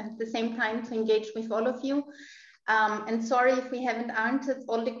at the same time to engage with all of you. And sorry if we haven't answered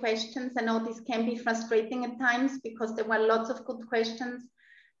all the questions. I know this can be frustrating at times because there were lots of good questions.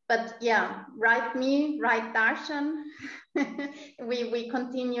 But yeah, write me, write Darshan. we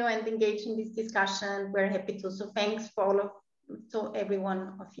continue and engage in this discussion. We're happy to. So thanks for to every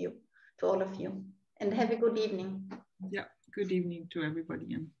one of you, to all of you. And have a good evening. Yeah, good evening to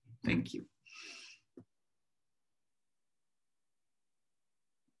everybody, and thank you.